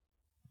studies.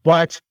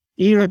 But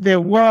even if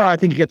there were, I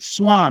think it gets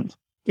swamped.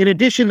 In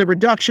addition, the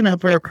reduction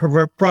of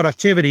her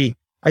productivity,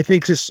 I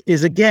think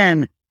is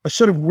again, a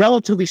sort of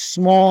relatively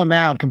small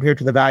amount compared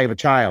to the value of a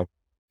child.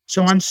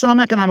 So on some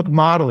economic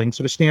modeling,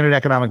 sort of standard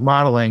economic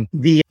modeling,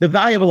 the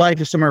value of a life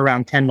is somewhere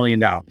around $10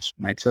 million,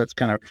 right? So that's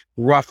kind of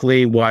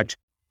roughly what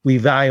we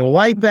value a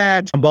life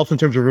at, both in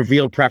terms of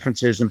revealed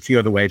preferences and a few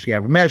other ways we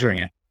have of measuring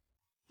it.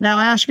 Now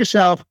ask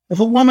yourself, if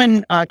a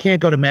woman can't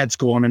go to med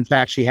school, and in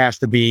fact, she has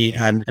to be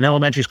an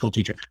elementary school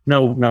teacher,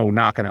 no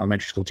knock on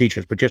elementary school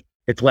teachers, but just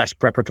it's less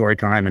preparatory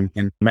time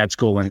in med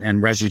school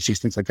and residencies,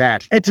 things like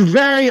that. It's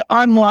very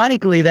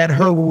unlikely that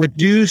her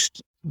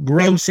reduced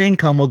gross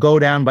income will go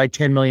down by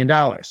 $10 million.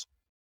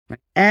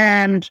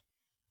 And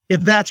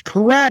if that's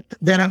correct,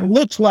 then it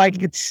looks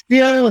like it's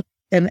still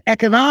an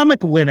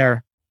economic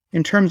winner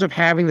in terms of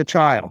having the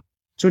child.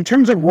 So in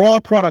terms of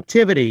raw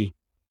productivity,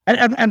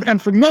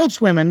 and for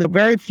most women,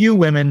 very few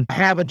women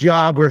have a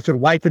job where sort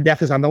of life and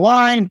death is on the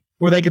line,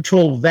 where they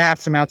control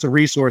vast amounts of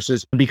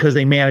resources because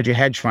they manage a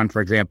hedge fund,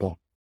 for example.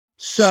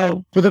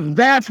 So for the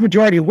vast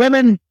majority of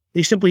women,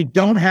 they simply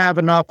don't have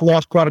enough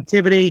lost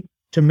productivity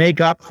to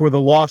make up for the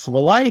loss of a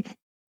life.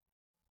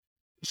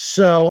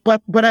 So,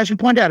 but as you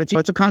point out, it's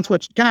a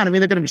consequence kind. I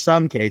mean, there are going to be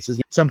some cases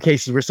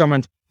where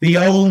someone's the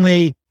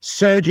only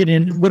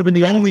surgeon would have been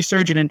the only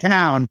surgeon in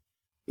town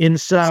in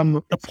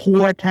some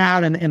poor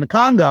town in the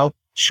Congo.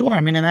 Sure.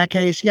 I mean, in that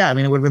case, yeah. I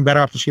mean, it would have been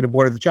better off if she'd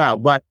aborted the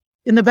child. But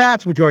in the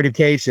vast majority of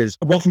cases,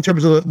 both in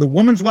terms of the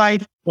woman's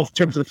life, both in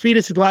terms of the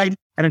fetus's life,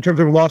 and in terms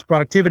of lost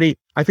productivity,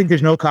 I think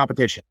there's no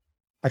competition.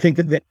 I think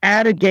that the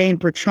added gain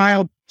per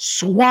child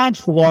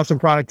swamps the loss of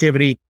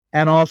productivity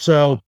and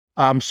also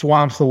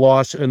swamps the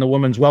loss in the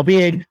woman's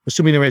well-being,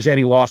 assuming there is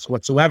any loss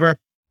whatsoever,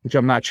 which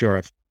I'm not sure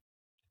of.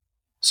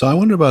 So I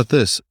wonder about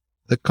this.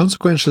 The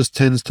consequentialist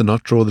tends to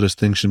not draw the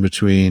distinction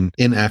between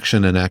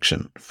inaction and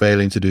action,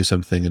 failing to do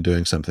something and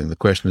doing something. The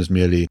question is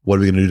merely, what are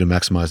we going to do to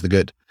maximize the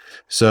good?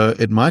 So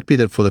it might be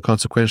that for the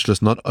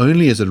consequentialist, not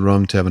only is it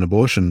wrong to have an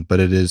abortion, but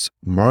it is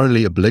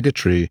morally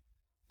obligatory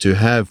to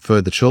have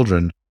further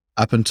children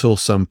up until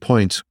some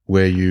point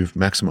where you've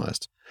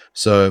maximized.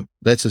 So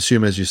let's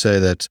assume, as you say,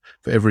 that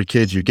for every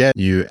kid you get,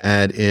 you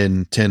add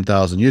in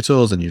 10,000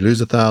 utils and you lose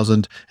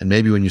 1,000. And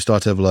maybe when you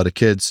start to have a lot of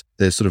kids,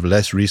 there's sort of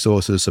less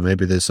resources. So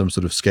maybe there's some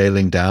sort of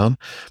scaling down.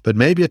 But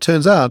maybe it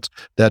turns out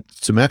that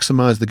to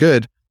maximize the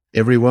good,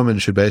 every woman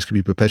should basically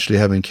be perpetually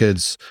having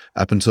kids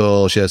up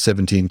until she has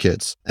 17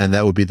 kids. And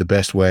that would be the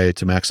best way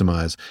to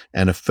maximize.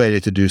 And a failure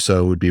to do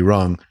so would be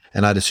wrong.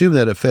 And I'd assume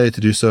that a failure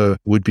to do so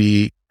would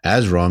be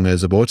as wrong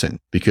as aborting,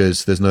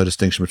 because there's no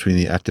distinction between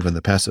the active and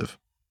the passive.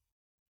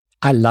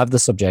 I love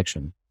this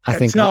objection. I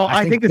think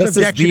this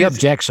is the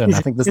objection. I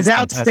think this is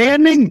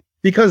outstanding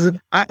because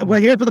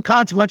here's what the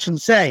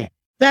consequences say.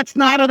 That's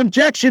not an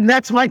objection.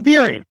 That's my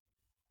theory.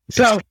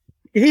 So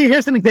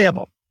here's an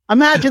example.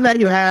 Imagine that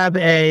you have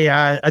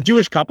a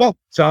Jewish couple.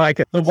 So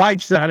like the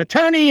wife's an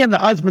attorney and the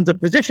husband's a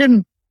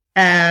physician,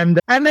 and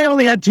they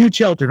only had 2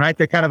 children, right?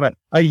 They're kind of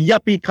a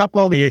yuppie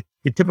couple, the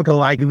typical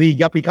like the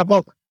yuppie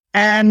couple.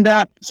 And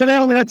so they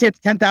only, let's say it's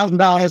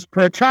 $10,000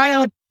 per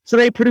child. So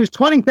they produced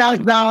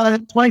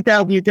 $20,000,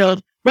 20,000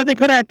 utils, but they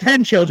could have had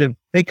 10 children.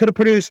 They could have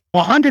produced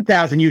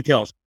 100,000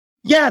 utils.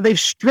 Yeah, they've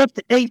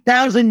stripped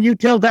 8,000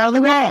 utils out of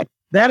the world.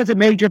 That is a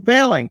major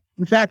failing.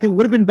 In fact, it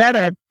would have been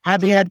better had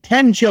they had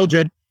 10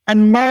 children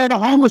and married a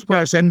homeless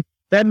person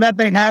than that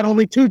they had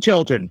only 2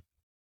 children.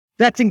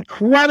 That's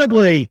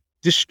incredibly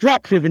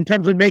destructive in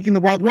terms of making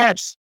the world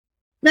worse.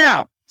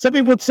 Now, some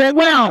people would say,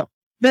 well,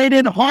 they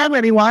didn't harm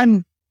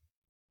anyone.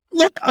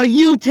 Look, a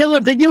util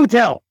is a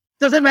util.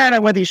 Doesn't matter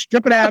whether you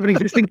strip it out of an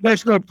existing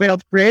person or fail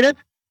to create it.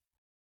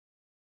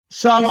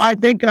 So I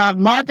think,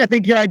 Mark,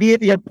 your idea,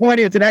 your point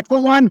is an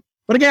excellent one.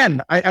 But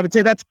again, I would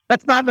say that's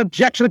not an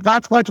objection to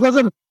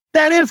consequentialism.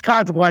 That is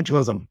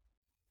consequentialism.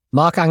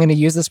 Mark, I'm going to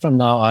use this from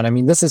now on. I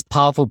mean, this is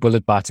powerful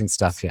bullet biting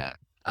stuff here.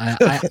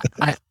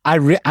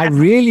 I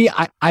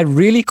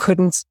really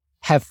couldn't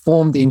have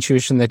formed the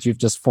intuition that you've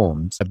just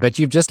formed, but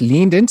you've just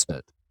leaned into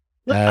it.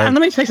 And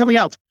let me say something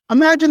else.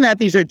 Imagine that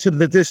these are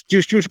this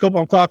Jewish couple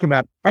I'm talking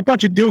about are a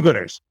bunch of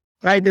do-gooders,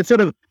 right? The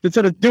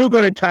sort of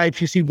do-gooder types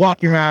you see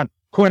walking around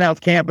Cornell's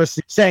campus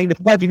saying they're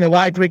pledging their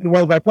lives to make the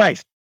world a better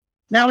place.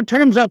 Now, in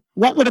terms of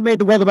what would have made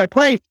the world a better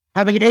place,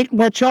 having 8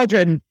 more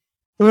children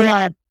who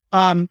are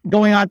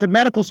going on to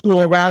medical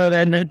school rather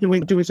than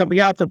doing something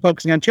else and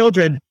focusing on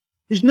children,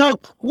 there's no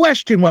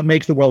question what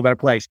makes the world a better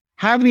place.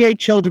 Having the 8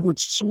 children would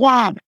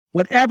swamp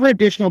whatever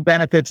additional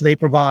benefits they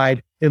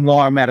provide in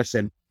law or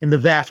medicine in the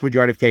vast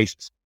majority of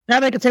cases. Now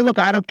they can say, look,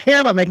 I don't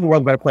care about making the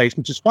world a better place,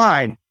 which is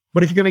fine.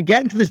 But if you're going to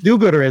get into this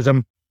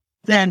do-gooderism,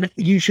 then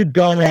you should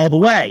go all the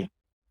way.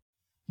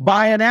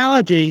 By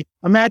analogy,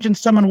 imagine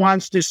someone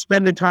wants to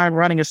spend their time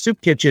running a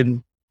soup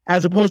kitchen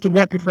as opposed to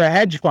working for a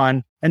hedge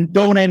fund and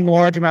donating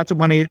large amounts of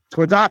money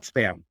towards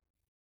Oxfam.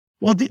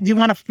 Well, do you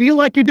want to feel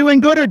like you're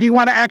doing good, or do you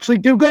want to actually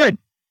do good,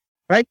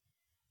 right?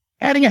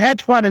 Adding a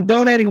hedge fund and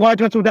donating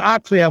large amounts to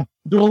Oxfam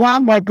do a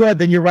lot more good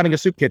than you're running a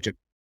soup kitchen.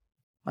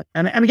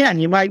 And again,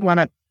 you might want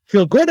to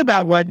feel good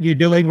about what you're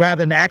doing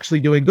rather than actually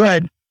doing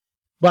good.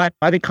 But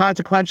I think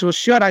consequentialists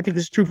should. I think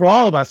this is true for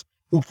all of us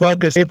who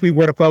focus. If we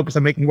were to focus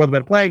on making the world a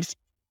better place,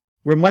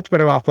 we're much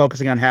better off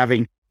focusing on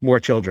having more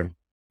children.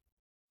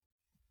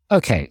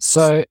 Okay,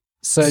 so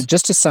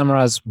just to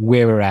summarize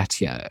where we're at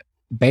here,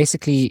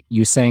 basically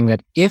you're saying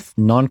that if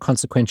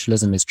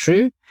non-consequentialism is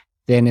true,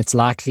 then it's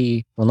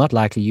likely, well, not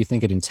likely, you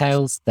think it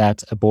entails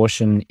that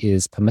abortion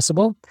is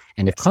permissible.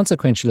 And if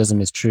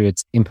consequentialism is true,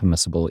 it's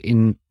impermissible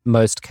in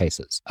most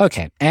cases.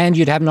 Okay. And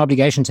you'd have an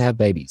obligation to have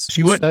babies.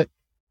 She would. So,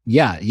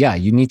 yeah.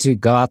 You need to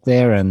go out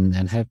there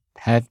and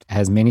have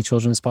as many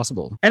children as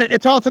possible. And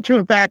it's also true,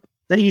 in fact,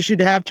 that you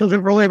should have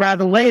children earlier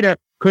rather than later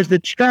because the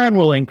churn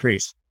will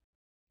increase.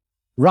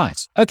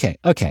 Right. Okay.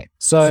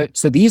 So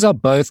these are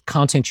both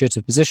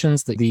counterintuitive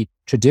positions. The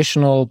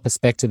traditional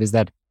perspective is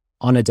that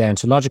on a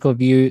deontological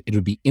view, it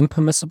would be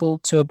impermissible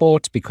to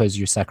abort because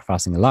you're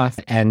sacrificing a life.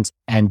 And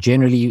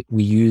generally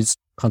we use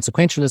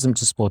consequentialism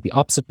to support the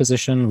opposite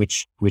position,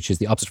 which is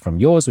the opposite from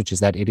yours, which is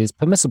that it is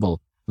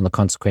permissible on the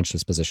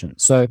consequentialist position.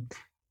 So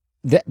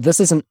this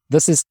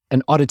is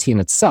an oddity in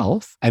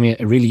itself. I mean,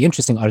 a really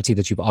interesting oddity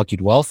that you've argued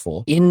well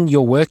for. In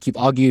your work, you've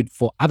argued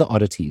for other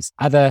oddities,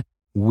 other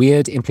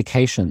weird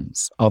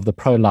implications of the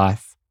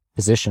pro-life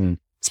position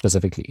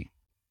specifically.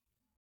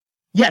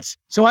 Yes.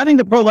 So I think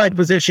the pro-life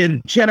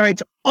position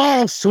generates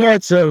all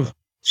sorts of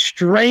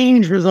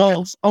strange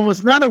results,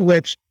 almost none of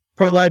which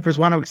pro-lifers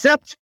want to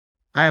accept.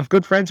 I have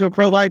good friends who are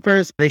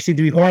pro-lifers. They seem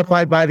to be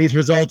horrified by these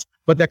results,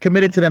 but they're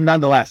committed to them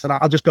nonetheless. And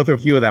I'll just go through a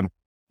few of them.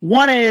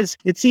 One is,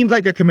 it seems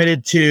like they're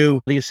committed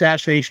to the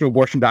assassination of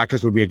abortion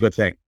doctors would be a good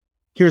thing.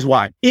 Here's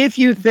why. If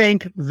you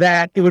think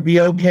that it would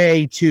be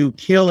okay to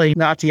kill a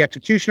Nazi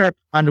executioner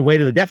on the way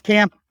to the death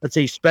camp, let's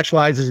say he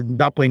specializes in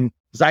dumping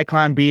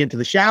Zyklon B into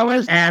the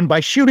showers, and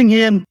by shooting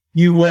him,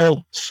 you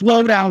will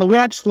slow down the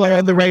work,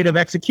 slow the rate of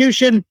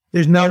execution.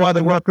 There's no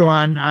other worker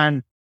on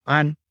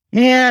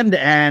hand,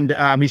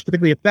 and he's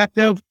particularly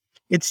effective.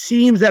 It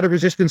seems that a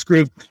resistance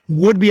group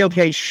would be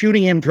okay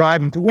shooting him,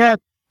 driving to work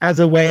as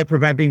a way of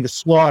preventing the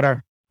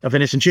slaughter of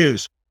innocent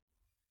Jews.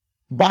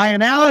 By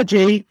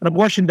analogy, an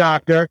abortion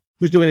doctor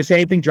who's doing the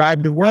same thing,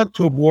 driving to work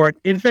to abort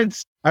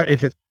infants, or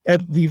if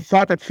you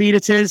thought that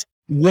fetuses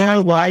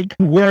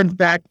were in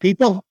fact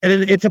people,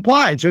 and it's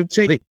applied. So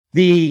say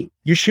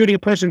you're shooting a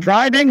person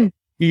driving,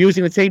 you're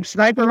using the same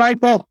sniper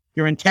rifle,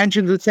 your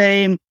intentions are the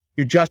same,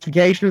 your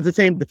justification is the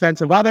same,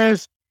 defense of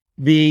others,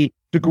 the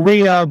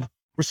degree of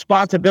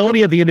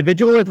responsibility of the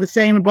individual is the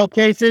same in both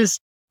cases.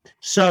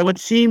 So it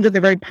seems that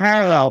they're very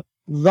parallel.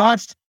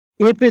 Thus,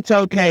 if it's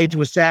okay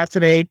to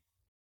assassinate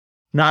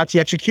Nazi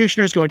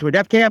executioners going to a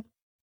death camp,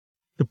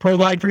 the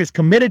pro-lifer is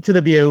committed to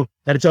the view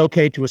that it's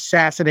okay to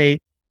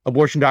assassinate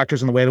abortion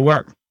doctors on the way to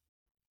work.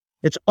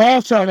 It's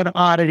also an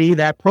oddity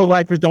that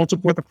pro-lifers don't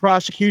support the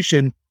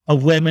prosecution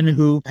of women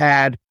who've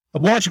had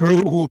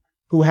abortion,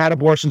 who had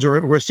abortions or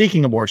were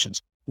seeking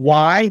abortions.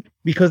 Why?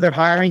 Because they're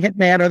hiring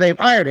hitmen or they've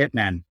hired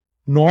hitmen.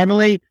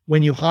 Normally,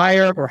 when you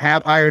hire or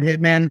have hired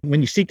hitmen,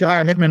 when you seek to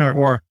hire hitmen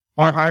or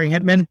are hiring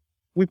hitmen,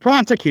 we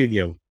prosecute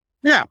you.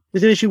 Now,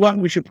 there's an issue what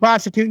we should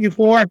prosecute you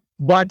for,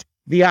 but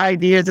the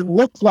idea is it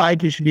looks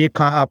like you should be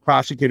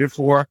prosecuted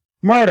for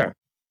murder.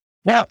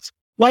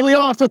 Well, we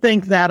also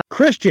think that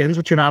Christians,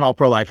 which are not all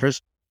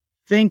pro-lifers,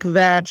 think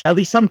that, at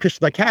least some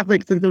Christians, like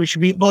Catholics, think that we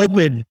should be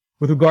open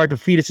with regard to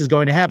fetuses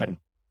going to heaven.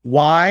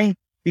 Why?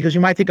 Because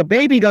you might think a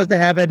baby goes to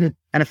heaven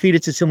and a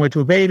fetus is similar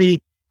to a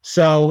baby.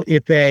 So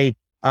if a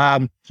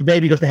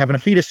baby goes to heaven, a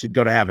fetus should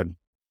go to heaven.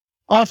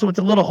 Also, it's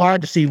a little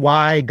hard to see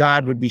why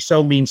God would be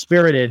so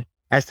mean-spirited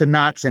as to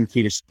not send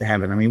fetus to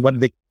heaven. I mean, what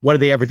did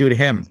they ever do to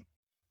him?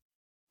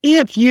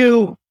 If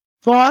you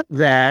thought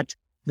that,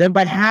 then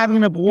by having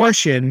an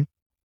abortion,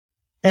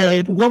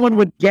 a woman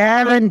would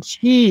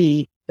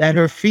guarantee that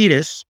her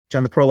fetus, which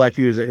on the pro-life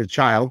view is a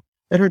child,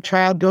 that her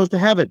child goes to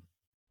heaven.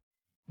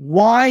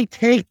 Why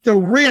take the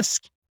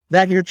risk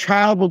that your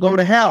child will go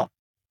to hell?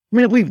 I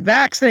mean, if we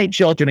vaccinate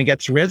children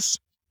against risks,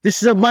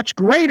 this is a much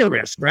greater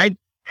risk, right?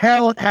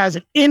 Hell has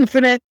an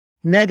infinite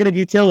negative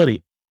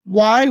utility.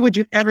 Why would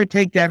you ever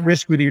take that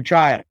risk with your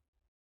child?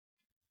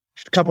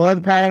 Just a couple other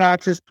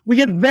paradoxes. We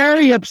get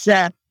very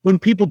upset when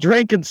people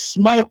drink and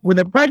smoke when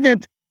they're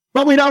pregnant,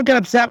 but we don't get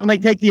upset when they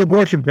take the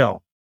abortion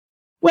pill.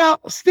 Well,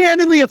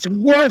 standardly, it's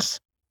worse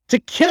to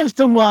kill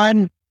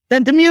someone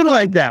than to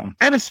mutilate them.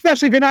 And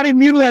especially if you're not even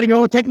mutilating them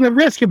or taking the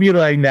risk of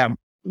mutilating them.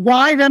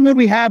 Why then would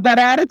we have that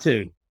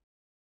attitude?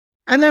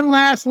 And then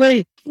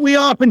lastly, we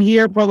often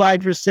hear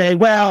pro-lifers say,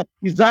 well,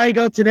 these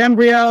zygotes and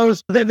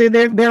embryos,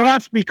 they're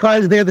us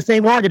because they're the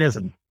same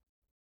organism.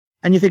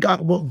 And you think, oh,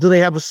 well, do they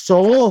have a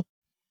soul?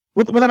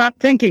 Well, they're not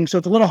thinking, so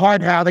it's a little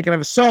hard how they can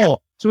have a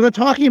soul. So when they're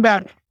talking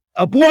about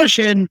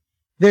abortion,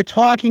 they're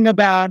talking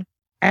about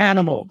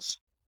animals.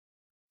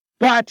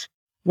 But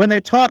when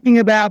they're talking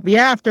about the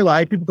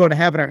afterlife, people go to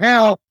heaven or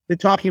hell, they're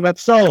talking about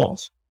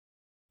souls.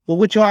 Well,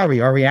 which are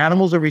we? Are we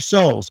animals or are we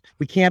souls?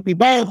 We can't be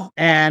both.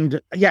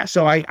 And yeah,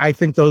 so I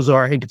think those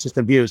are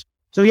inconsistent views.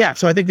 So yeah,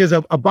 so I think there's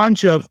a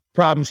bunch of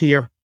problems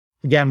here,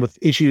 again, with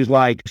issues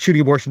like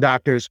shooting abortion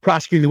doctors,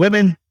 prosecuting the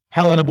women,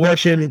 hell and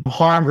abortion,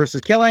 harm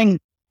versus killing,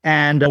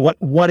 and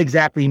what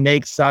exactly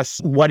makes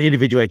us, what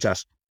individuates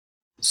us.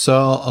 So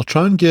I'll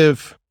try and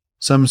give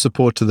some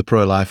support to the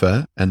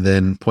pro-lifer and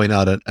then point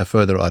out a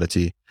further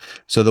oddity.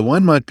 So the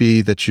one might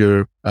be that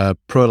you're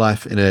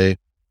pro-life in a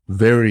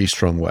very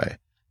strong way.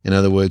 In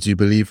other words, you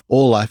believe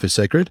all life is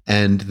sacred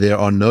and there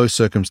are no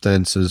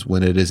circumstances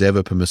when it is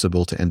ever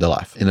permissible to end a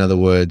life. In other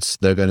words,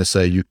 they're going to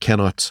say you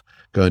cannot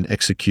go and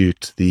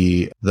execute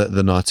the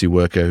Nazi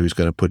worker who's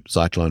going to put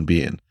Zyklon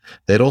B in.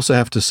 They'd also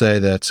have to say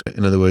that,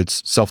 in other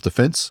words,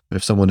 self-defense,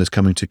 if someone is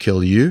coming to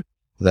kill you,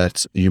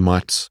 that you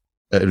might,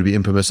 it would be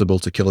impermissible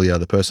to kill the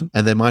other person.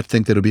 And they might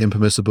think that it would be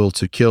impermissible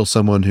to kill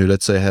someone who,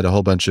 let's say, had a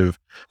whole bunch of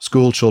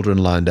school children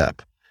lined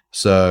up.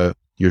 So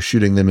you're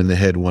shooting them in the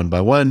head one by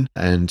one,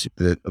 and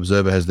the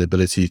observer has the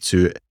ability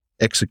to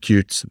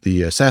execute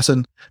the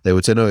assassin. They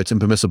would say, no, it's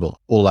impermissible.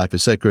 All life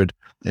is sacred,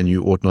 and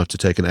you ought not to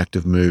take an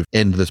active move,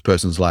 end this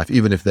person's life,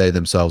 even if they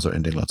themselves are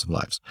ending lots of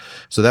lives.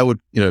 So that would,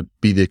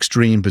 be the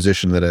extreme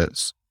position that a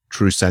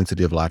true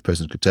sanctity of life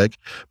person could take.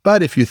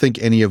 But if you think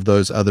any of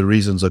those other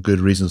reasons are good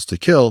reasons to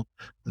kill,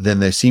 then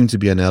they seem to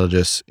be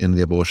analogous in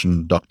the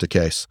abortion doctor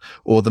case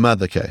or the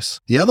mother case.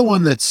 The other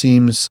one that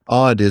seems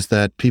odd is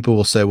that people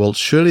will say, well,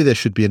 surely there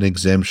should be an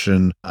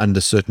exemption under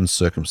certain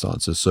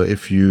circumstances. So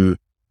if you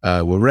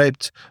were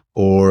raped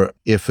or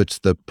if it's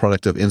the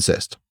product of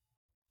incest.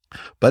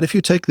 But if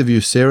you take the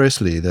view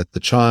seriously that the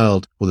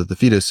child or that the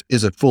fetus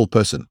is a full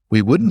person,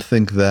 we wouldn't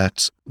think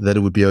that it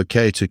would be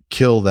okay to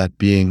kill that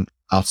being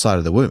outside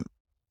of the womb.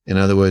 In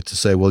other words, to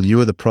say, well,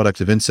 you are the product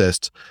of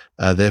incest,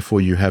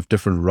 therefore you have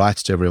different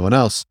rights to everyone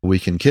else, we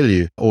can kill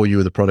you, or you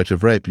are the product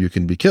of rape, you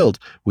can be killed.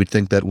 We'd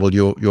think that, well,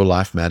 your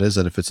life matters,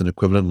 and if it's an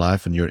equivalent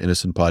life and you're an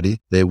innocent party,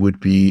 it would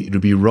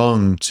be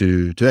wrong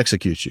to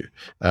execute you,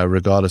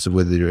 regardless of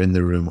whether you're in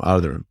the room or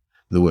out of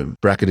the womb,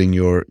 bracketing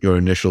your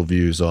initial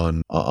views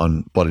on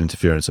body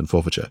interference and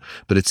forfeiture.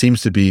 But it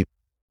seems to be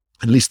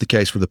at least the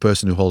case for the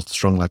person who holds the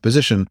strong life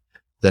position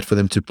that for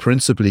them to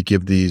principally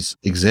give these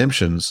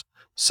exemptions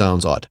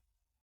sounds odd.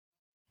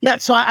 Yeah,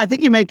 so I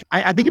think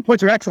I think your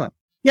points are excellent.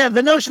 Yeah,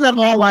 the notion that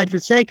all life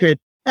is sacred,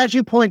 as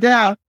you point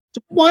out,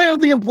 It's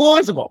wildly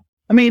implausible.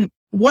 I mean,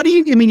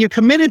 you're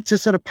committed to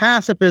sort of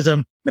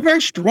pacifism, a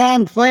very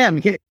strong form.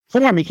 You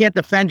can't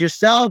defend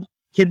yourself,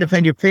 you can't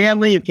defend your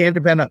family, you can't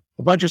defend a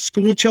bunch of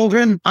school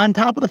children. On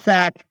top of the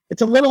fact,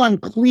 it's a little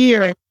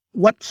unclear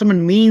what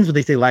someone means when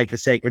they say life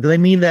is sacred. Do they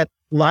mean that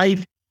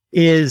life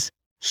is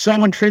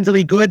so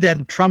intrinsically good that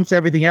it trumps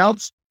everything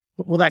else?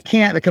 Well, that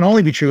can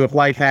only be true if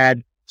life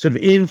had sort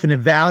of infinite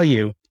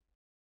value.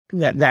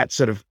 That's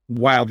sort of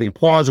wildly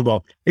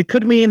implausible. It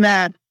could mean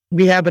that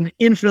we have an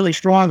infinitely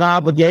strong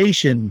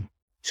obligation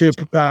to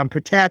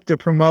protect or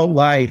promote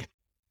life.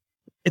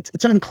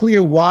 It's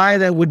unclear why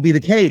that would be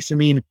the case. I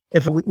mean,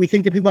 if we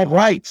think that people have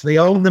rights, they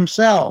own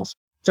themselves.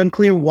 It's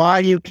unclear why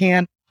you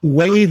can't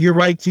waive your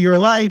right to your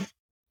life.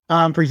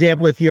 For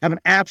example, if you have an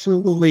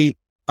absolutely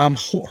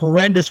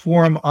horrendous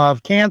form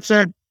of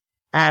cancer,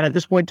 and at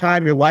this point in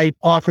time, your life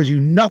offers you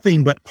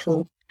nothing but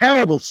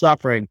terrible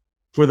suffering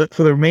for the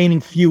remaining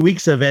few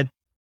weeks of it,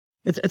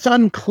 it's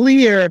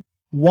unclear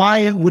why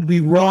it would be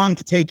wrong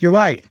to take your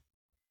life.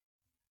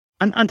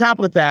 On top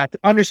of the fact,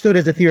 understood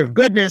as a theory of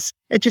goodness,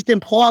 it's just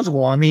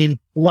implausible. I mean,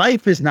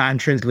 life is not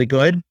intrinsically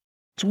good.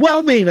 It's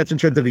well-being that's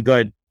intrinsically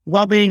good.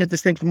 Well-being is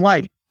distinct from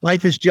life.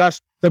 Life is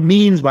just the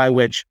means by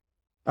which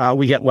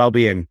we get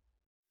well-being.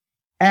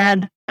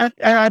 And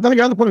I thought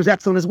your other point was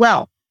excellent as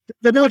well.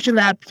 The notion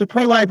that the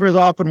pro-lifers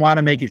often want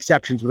to make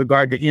exceptions with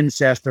regard to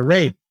incest or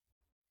rape.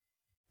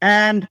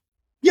 And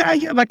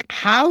like,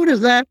 how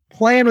does that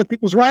play in with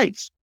people's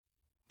rights?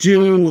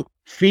 Do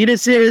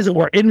fetuses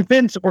or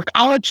infants or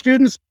college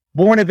students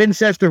born of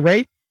incest or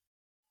rape,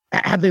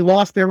 have they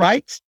lost their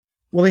rights?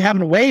 Well, they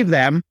haven't waived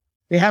them.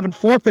 They haven't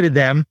forfeited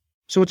them.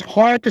 So it's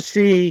hard to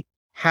see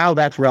how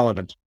that's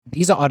relevant.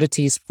 These are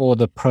oddities for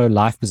the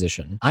pro-life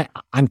position.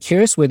 I'm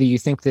curious whether you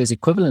think there's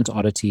equivalent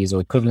oddities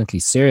or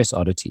equivalently serious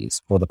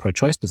oddities for the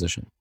pro-choice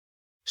position.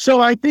 So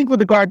I think with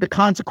regard to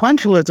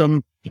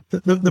consequentialism,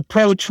 the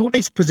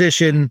pro-choice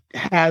position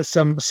has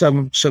some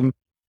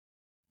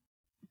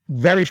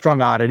very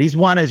strong oddities.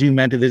 One, as you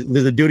mentioned,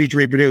 there's a duty to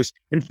reproduce.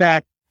 In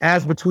fact,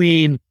 as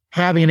between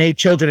having 8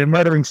 children and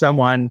murdering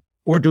someone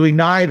or doing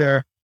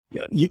neither,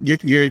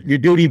 you're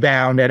duty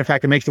bound. And in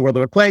fact, it makes the world a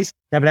better place to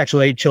have an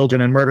actual 8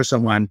 children and murder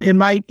someone. It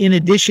might, in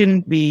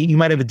addition, you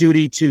might have a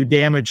duty to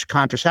damage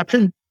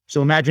contraception.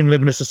 So imagine you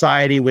live in a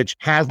society which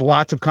has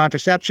lots of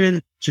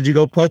contraception. Should you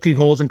go poking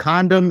holes in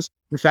condoms?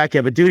 In fact, you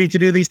have a duty to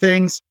do these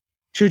things.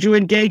 Should you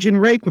engage in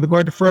rape with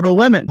regard to fertile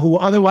women who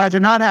otherwise are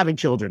not having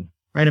children?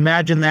 Right?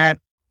 Imagine that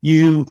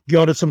you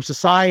go to some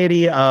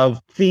society of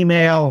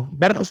female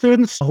medical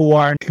students who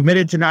are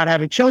committed to not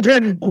having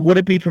children. Would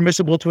it be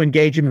permissible to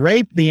engage in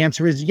rape? The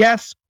answer is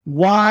yes.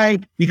 Why?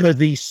 Because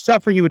the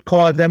suffering you would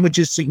cause them, which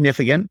is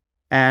significant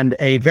and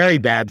a very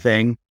bad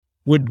thing,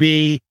 would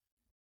be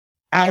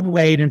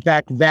outweighed, in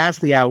fact,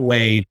 vastly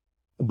outweighed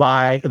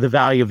by the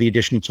value of the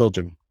additional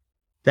children.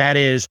 That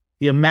is,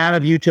 the amount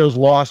of utils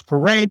lost per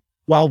rape,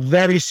 while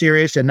very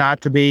serious and not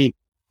to be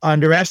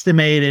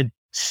underestimated,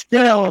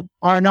 still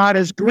are not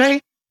as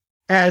great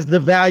as the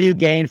value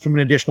gained from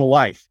an additional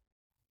life.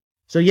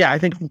 So yeah, I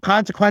think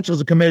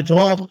consequentials are committed to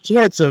all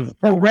sorts of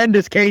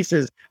horrendous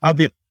cases of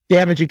the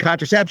damaging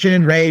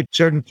contraception, rape,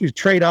 certain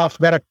trade-offs,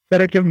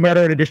 better to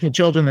murder additional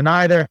children than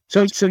either.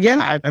 So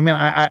yeah,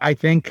 I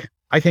think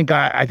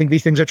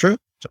these things are true.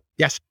 So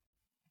yes.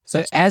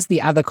 So as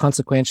the other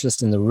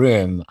consequentialist in the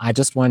room, I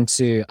just want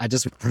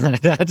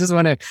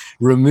to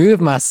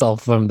remove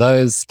myself from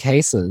those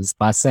cases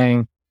by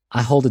saying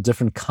I hold a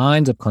different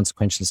kind of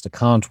consequentialist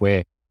account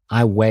where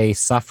I weigh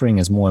suffering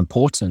as more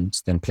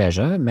important than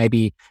pleasure.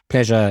 Maybe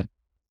pleasure,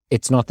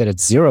 it's not that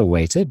it's zero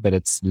weighted, but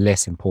it's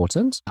less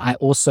important. I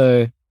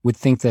also would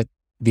think that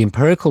the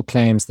empirical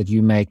claims that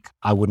you make,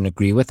 I wouldn't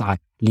agree with. I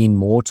lean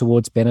more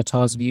towards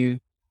Benatar's view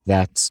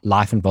that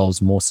life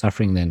involves more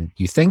suffering than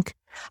you think.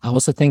 I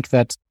also think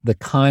that the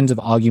kind of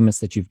arguments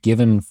that you've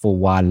given for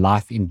why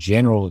life in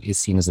general is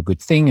seen as a good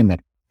thing and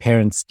that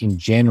parents in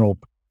general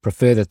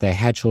prefer that they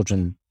had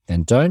children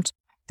than don't,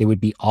 there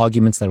would be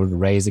arguments that would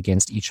raise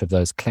against each of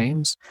those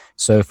claims.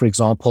 So, for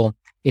example,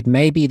 it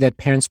may be that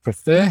parents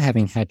prefer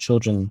having had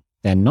children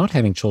than not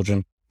having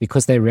children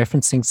because they're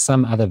referencing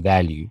some other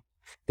value.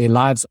 Their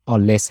lives are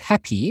less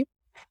happy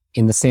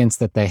in the sense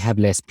that they have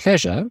less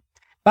pleasure,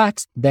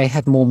 but they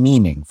have more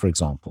meaning, for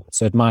example.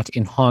 So it might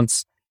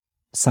enhance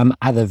some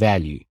other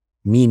value,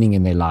 meaning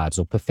in their lives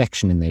or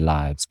perfection in their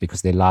lives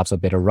because their lives are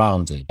better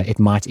rounded. It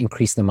might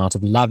increase the amount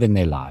of love in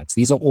their lives.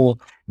 These are all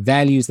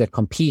values that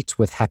compete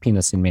with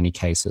happiness in many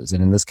cases.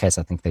 And in this case,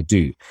 I think they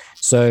do.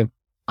 So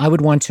I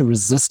would want to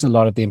resist a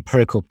lot of the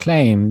empirical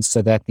claims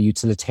so that the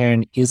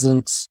utilitarian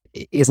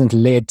isn't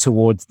led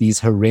towards these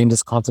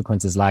horrendous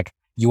consequences like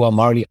you are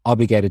morally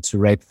obligated to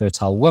rape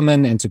fertile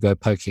women and to go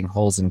poking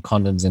holes in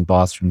condoms in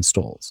bathroom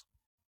stalls.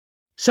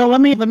 So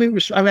let me,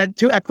 I've had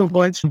 2 excellent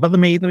points, but let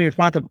me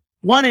respond to.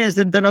 One is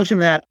the notion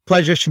that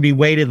pleasure should be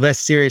weighted less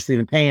seriously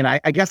than pain. I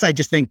guess I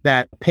just think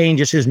that pain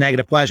just is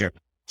negative pleasure.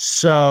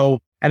 So,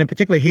 and in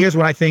particular, here's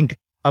what I think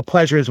a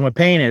pleasure is and what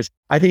pain is.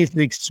 I think it's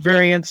the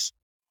experience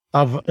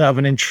of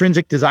an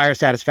intrinsic desire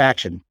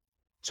satisfaction.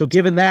 So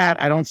given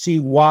that, I don't see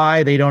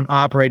why they don't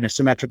operate in a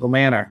symmetrical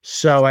manner.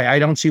 So I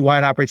don't see why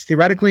it operates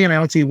theoretically, and I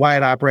don't see why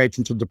it operates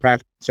in terms of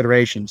practical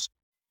considerations.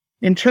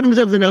 In terms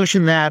of the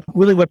notion that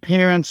really what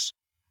parents,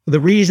 the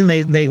reason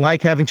they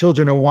like having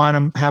children or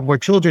want to have more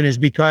children is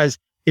because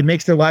it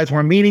makes their lives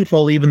more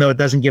meaningful, even though it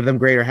doesn't give them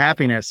greater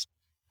happiness.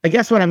 I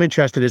guess what I'm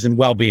interested is in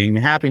well-being.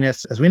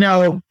 Happiness, as we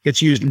know,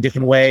 gets used in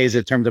different ways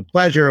in terms of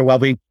pleasure or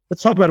well-being.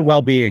 Let's talk about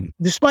well-being.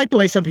 Despite the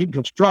way some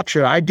people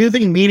structure, I do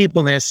think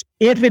meaningfulness,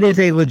 if it is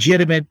a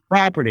legitimate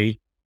property,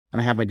 and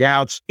I have my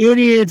doubts, it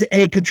is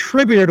a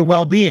contributor to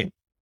well-being.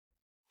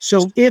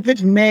 So if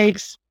it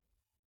makes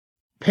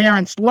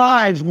parents'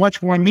 lives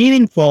much more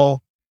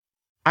meaningful,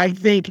 I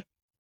think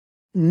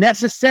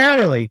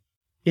necessarily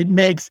it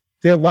makes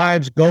their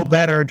lives go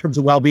better in terms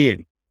of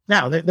well-being.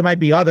 Now, there might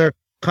be other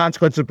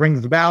consequences it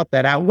brings about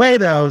that outweigh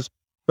those,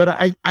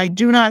 but I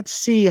do not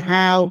see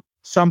how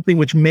something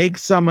which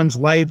makes someone's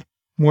life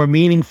more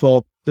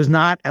meaningful does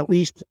not, at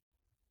least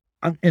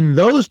in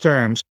those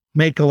terms,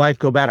 make a life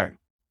go better.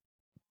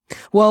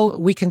 Well,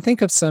 we can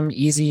think of some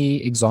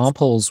easy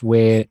examples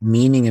where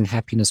meaning and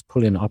happiness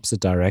pull in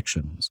opposite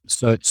directions.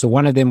 So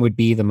one of them would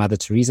be the Mother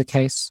Teresa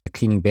case,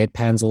 cleaning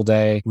bedpans all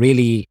day,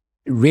 really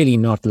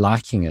not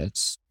liking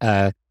it,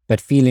 but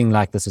feeling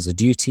like this is a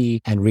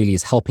duty and really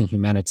is helping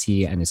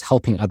humanity and is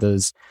helping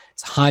others.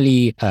 It's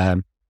highly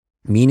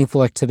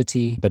meaningful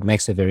activity, but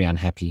makes her very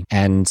unhappy.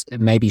 And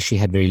maybe she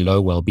had very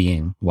low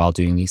well-being while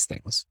doing these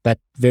things, but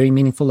very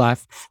meaningful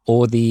life.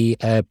 Or the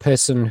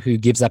person who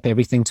gives up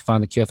everything to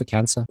find the cure for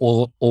cancer,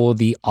 or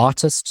the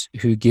artist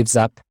who gives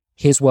up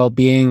his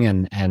well-being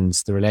and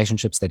the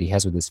relationships that he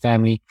has with his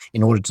family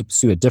in order to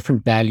pursue a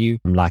different value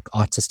like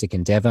artistic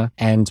endeavor.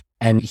 And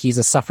he's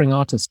a suffering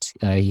artist.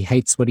 He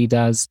hates what he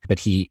does,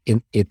 but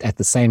at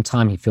the same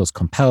time, he feels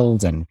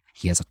compelled and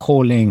he has a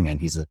calling,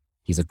 and he's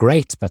a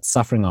great but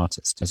suffering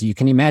artist. So you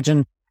can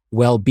imagine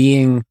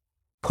well-being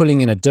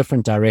pulling in a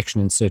different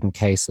direction in certain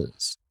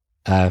cases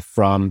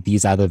from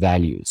these other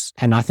values.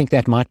 And I think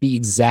that might be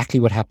exactly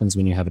what happens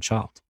when you have a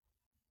child.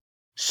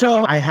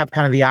 So I have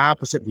kind of the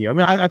opposite view. I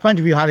mean, I find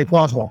your view highly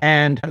plausible.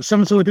 And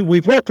some of the people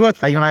we've worked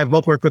with, you and I have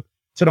both worked with,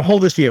 sort of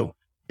hold this view.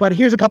 But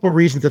here's a couple of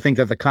reasons to think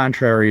that the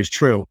contrary is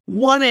true.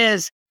 One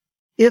is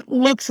it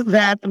looks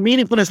that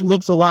meaningfulness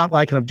looks a lot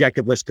like an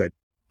objective list good,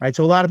 right?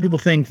 So a lot of people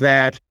think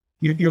that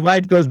your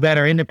life goes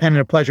better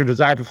independent of pleasure,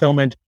 desire,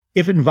 fulfillment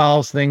if it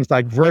involves things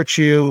like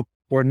virtue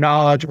or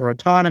knowledge or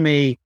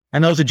autonomy.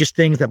 And those are just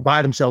things that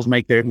by themselves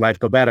make their life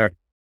go better.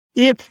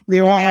 If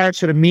there are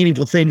sort of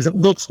meaningful things, it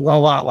looks a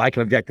lot like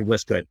an objective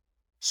list good.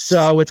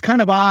 So it's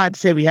kind of odd to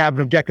say we have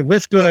an objective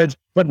list goods,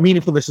 but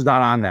meaningfulness is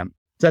not on them.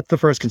 So that's the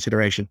first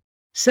consideration.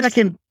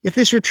 Second, if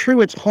this were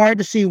true, it's hard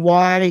to see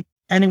why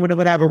anyone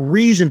would have a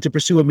reason to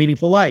pursue a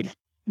meaningful life.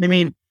 I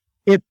mean,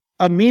 if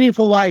a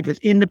meaningful life is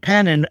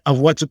independent of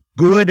what's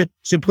good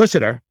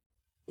simpliciter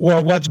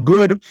or what's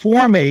good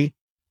for me,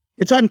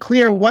 it's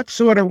unclear what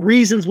sort of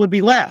reasons would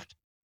be left.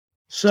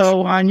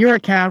 So on your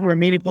account, where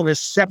meaningfulness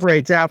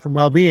separates out from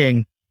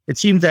well-being, it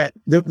seems that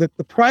the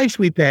price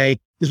we pay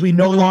is we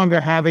no longer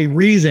have a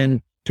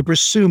reason to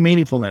pursue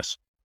meaningfulness.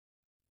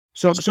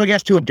 So I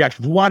guess two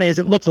objectives. One is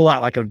it looks a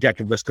lot like an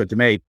objective list good to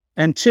me.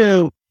 And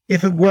two,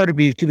 if it were to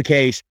be the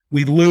case,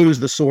 we'd lose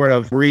the sort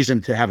of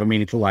reason to have a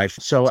meaningful life.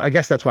 So I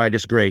guess that's why I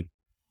disagree.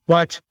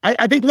 But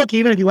I think, look,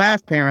 even if you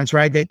ask parents,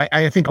 right,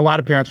 I think a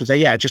lot of parents would say,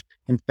 yeah, it just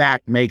in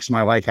fact makes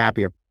my life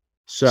happier.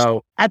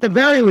 So at the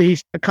very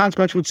least, the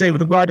consequence would say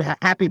with regard to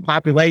happy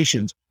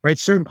populations, right?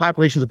 Certain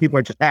populations of people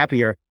are just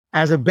happier.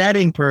 As a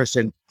betting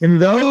person, in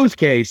those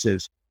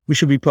cases, we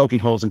should be poking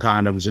holes in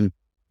condoms and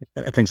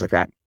things like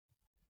that.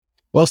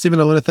 Well, Stephen,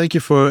 I want to thank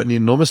you for an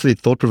enormously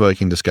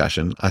thought-provoking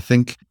discussion. I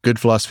think good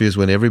philosophy is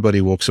when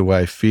everybody walks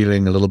away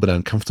feeling a little bit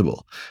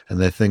uncomfortable and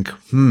they think,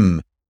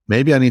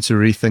 maybe I need to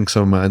rethink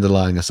some of my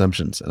underlying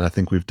assumptions. And I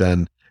think we've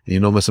done an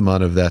enormous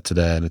amount of that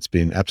today, and it's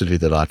been absolutely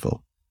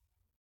delightful.